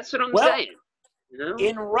after. That's what I'm Well, saying. You know?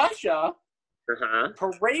 In Russia, Uh-huh.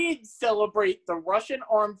 parades celebrate the Russian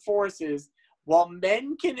armed forces, while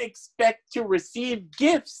men can expect to receive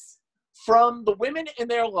gifts from the women in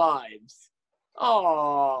their lives.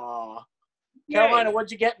 Aww. Carolina,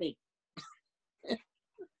 what'd you get me?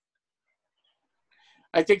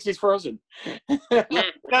 I think she's frozen.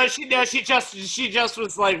 No, she just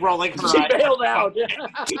was like rolling her She eyes. bailed out.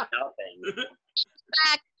 Nothing.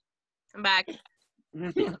 I'm back.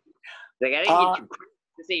 Like, I didn't get you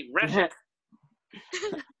to say Russia.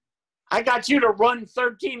 I got you to run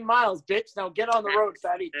 13 miles, bitch. Now get on the road,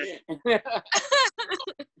 fatty.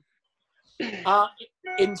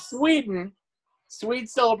 In Sweden,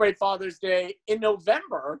 Swedes celebrate Father's Day in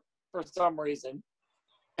November for some reason.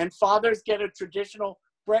 And fathers get a traditional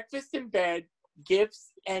breakfast in bed,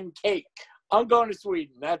 gifts, and cake. I'm going to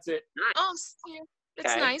Sweden. That's it. Oh, yeah,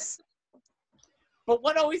 that's Okay. nice. But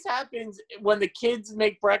what always happens when the kids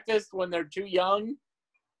make breakfast when they're too young,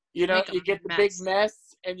 you know, Make a you get the mess. big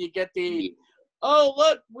mess and you get the, oh,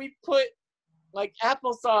 look, we put like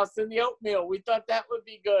applesauce in the oatmeal. We thought that would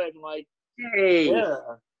be good. Like, Hey.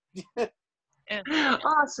 yeah.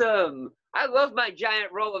 Awesome. I love my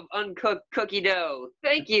giant roll of uncooked cookie dough.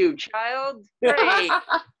 Thank you, child. Great.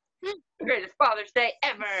 Greatest Father's Day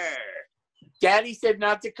ever. Daddy said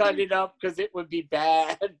not to cut it up because it would be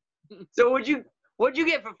bad. So what'd you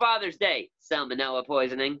get for Father's Day? Salmonella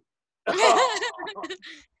poisoning.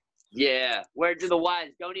 Yeah. Word to the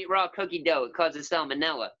wise, don't eat raw cookie dough. It causes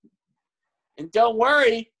salmonella. And don't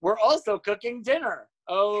worry, we're also cooking dinner.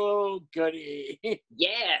 Oh, goody.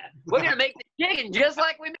 Yeah. We're going to make the chicken just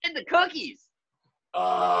like we made the cookies.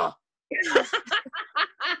 Oh,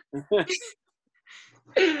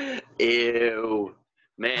 Ew.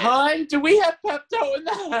 Man. Hon, do we have Pepto in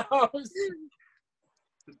the house?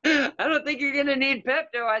 I don't think you're going to need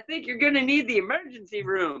Pepto. I think you're going to need the emergency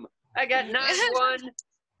room. I got 9-1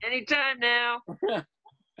 anytime now.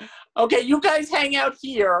 Okay, you guys hang out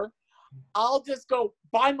here. I'll just go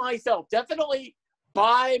by myself. Definitely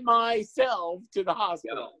by myself to the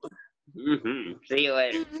hospital. Mm-hmm. See you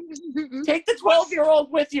later. Take the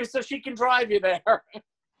 12-year-old with you so she can drive you there.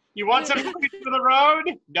 You want some food for the road?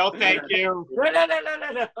 No, thank you.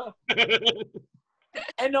 No.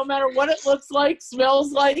 And no matter what it looks like,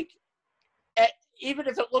 smells like, even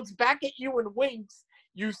if it looks back at you and winks,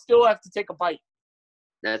 you still have to take a bite.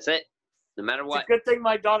 That's it. No matter what. It's a good thing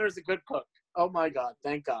my daughter's a good cook. Oh my God,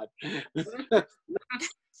 thank God.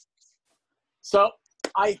 So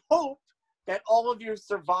I hope that all of you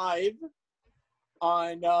survive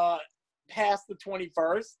on past the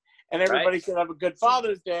 21st, and everybody should have a good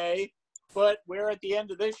Father's Day. But we're at the end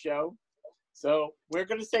of this show, so we're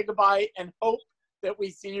going to say goodbye and hope that we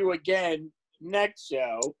see you again next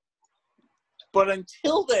show. But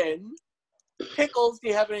until then, Pickles, do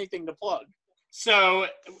you have anything to plug? So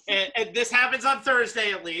this happens on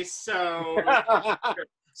Thursday at least. So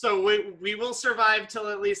we will survive till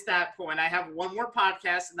at least that point. I have one more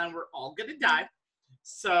podcast, and then we're all gonna die.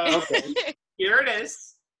 So here it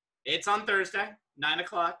is. It's on Thursday,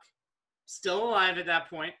 9:00. Still alive at that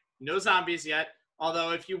point. No zombies yet.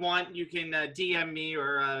 Although if you want, you can DM me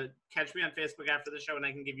or catch me on Facebook after the show, and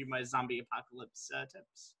I can give you my zombie apocalypse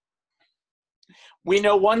tips. We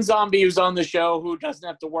know one zombie who's on the show who doesn't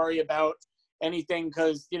have to worry about anything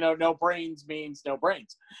because, no brains means no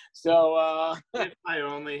brains. So, if I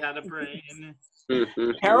only had a brain.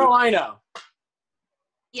 Carolina.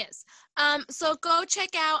 Yes. So go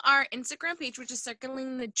check out our Instagram page, which is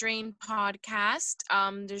Circling the Drain Podcast.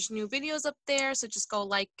 There's new videos up there, so just go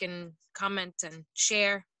like and comment and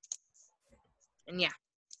share. And yeah.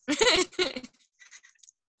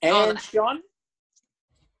 And Sean?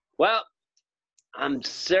 Well, I'm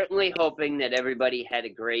certainly hoping that everybody had a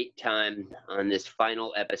great time on this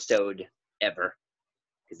final episode ever.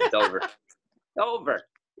 'Cause it's over. Over.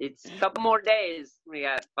 It's a couple more days. We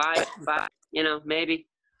got five, maybe.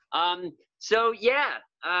 So yeah.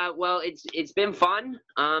 Well, it's been fun.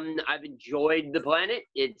 I've enjoyed the planet.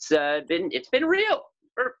 It's been real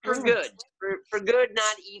for good, for good,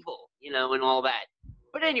 not evil, and all that.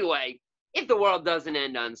 But anyway, if the world doesn't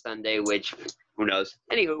end on Sunday, which who knows?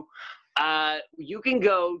 Anywho. You can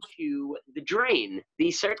go to The Drain,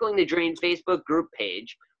 the Circling the Drain Facebook group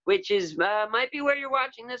page, which is might be where you're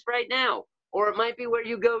watching this right now, or it might be where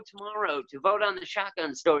you go tomorrow to vote on the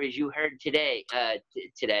shotgun stories you heard today.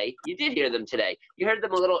 Today, you did hear them today. You heard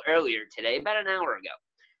them a little earlier today, about an hour ago.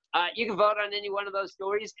 You can vote on any one of those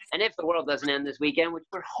stories, and if the world doesn't end this weekend, which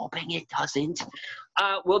we're hoping it doesn't,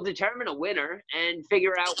 we'll determine a winner and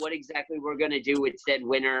figure out what exactly we're going to do with said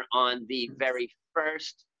winner on the very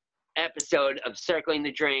first episode of Circling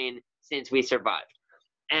the Drain since we survived.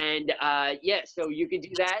 And so you can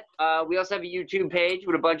do that. We also have a YouTube page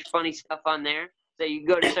with a bunch of funny stuff on there. So you can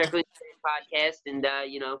go to Circling the Drain Podcast and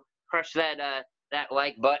crush that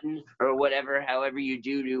like button or whatever, however you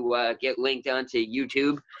do to get linked onto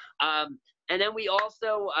YouTube. And then we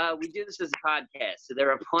also we do this as a podcast. So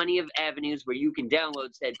there are plenty of avenues where you can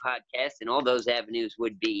download said podcast, and all those avenues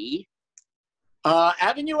would be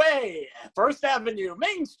Avenue A, First Avenue,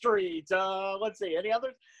 Main Street. Let's see, any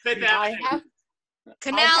others?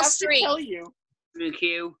 Canal Street.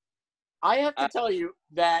 I have to tell you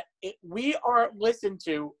that we are listened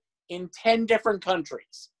to in 10 different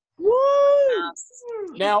countries. Woo!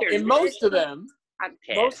 Now, in most of them,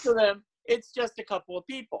 it's just a couple of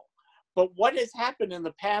people. But what has happened in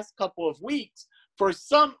the past couple of weeks, for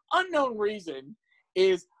some unknown reason,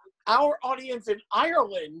 is our audience in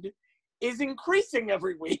Ireland is increasing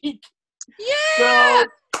every week. Yeah!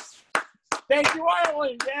 So, thank you,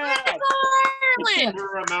 Ireland. Yeah. Ireland. A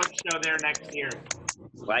remote show there next year.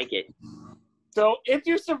 Like it. So if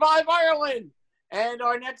you survive Ireland, and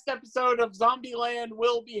our next episode of Zombieland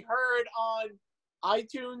will be heard on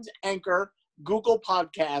iTunes, Anchor, Google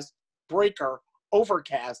Podcast, Breaker,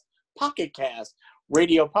 Overcast, Pocket Cast,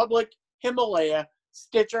 Radio Public, Himalaya,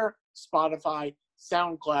 Stitcher, Spotify,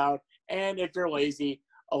 SoundCloud, and if you're lazy,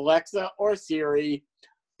 Alexa or Siri,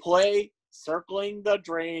 play Circling the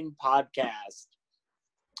Drain podcast.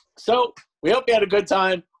 So we hope you had a good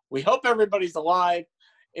time. We hope everybody's alive.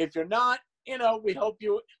 If you're not, we hope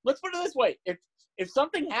you, let's put it this way. If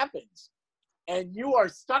something happens and you are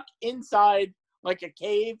stuck inside like a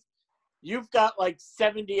cave, you've got like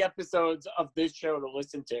 70 episodes of this show to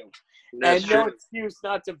listen to. That's no true. excuse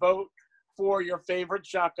not to vote for your favorite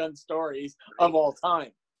shotgun stories of all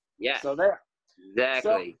time. Yeah. So there.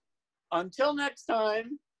 Exactly. Until next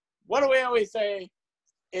time, what do we always say?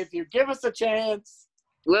 If you give us a chance,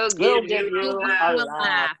 We'll we'll give give you you a a laugh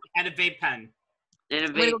laugh. And a vape pen. and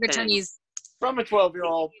a Way to vape go, pen. Chinese. From a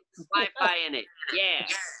 12-year-old. Wi-Fi in it.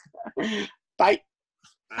 Yeah. Bye.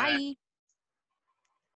 All right. Bye.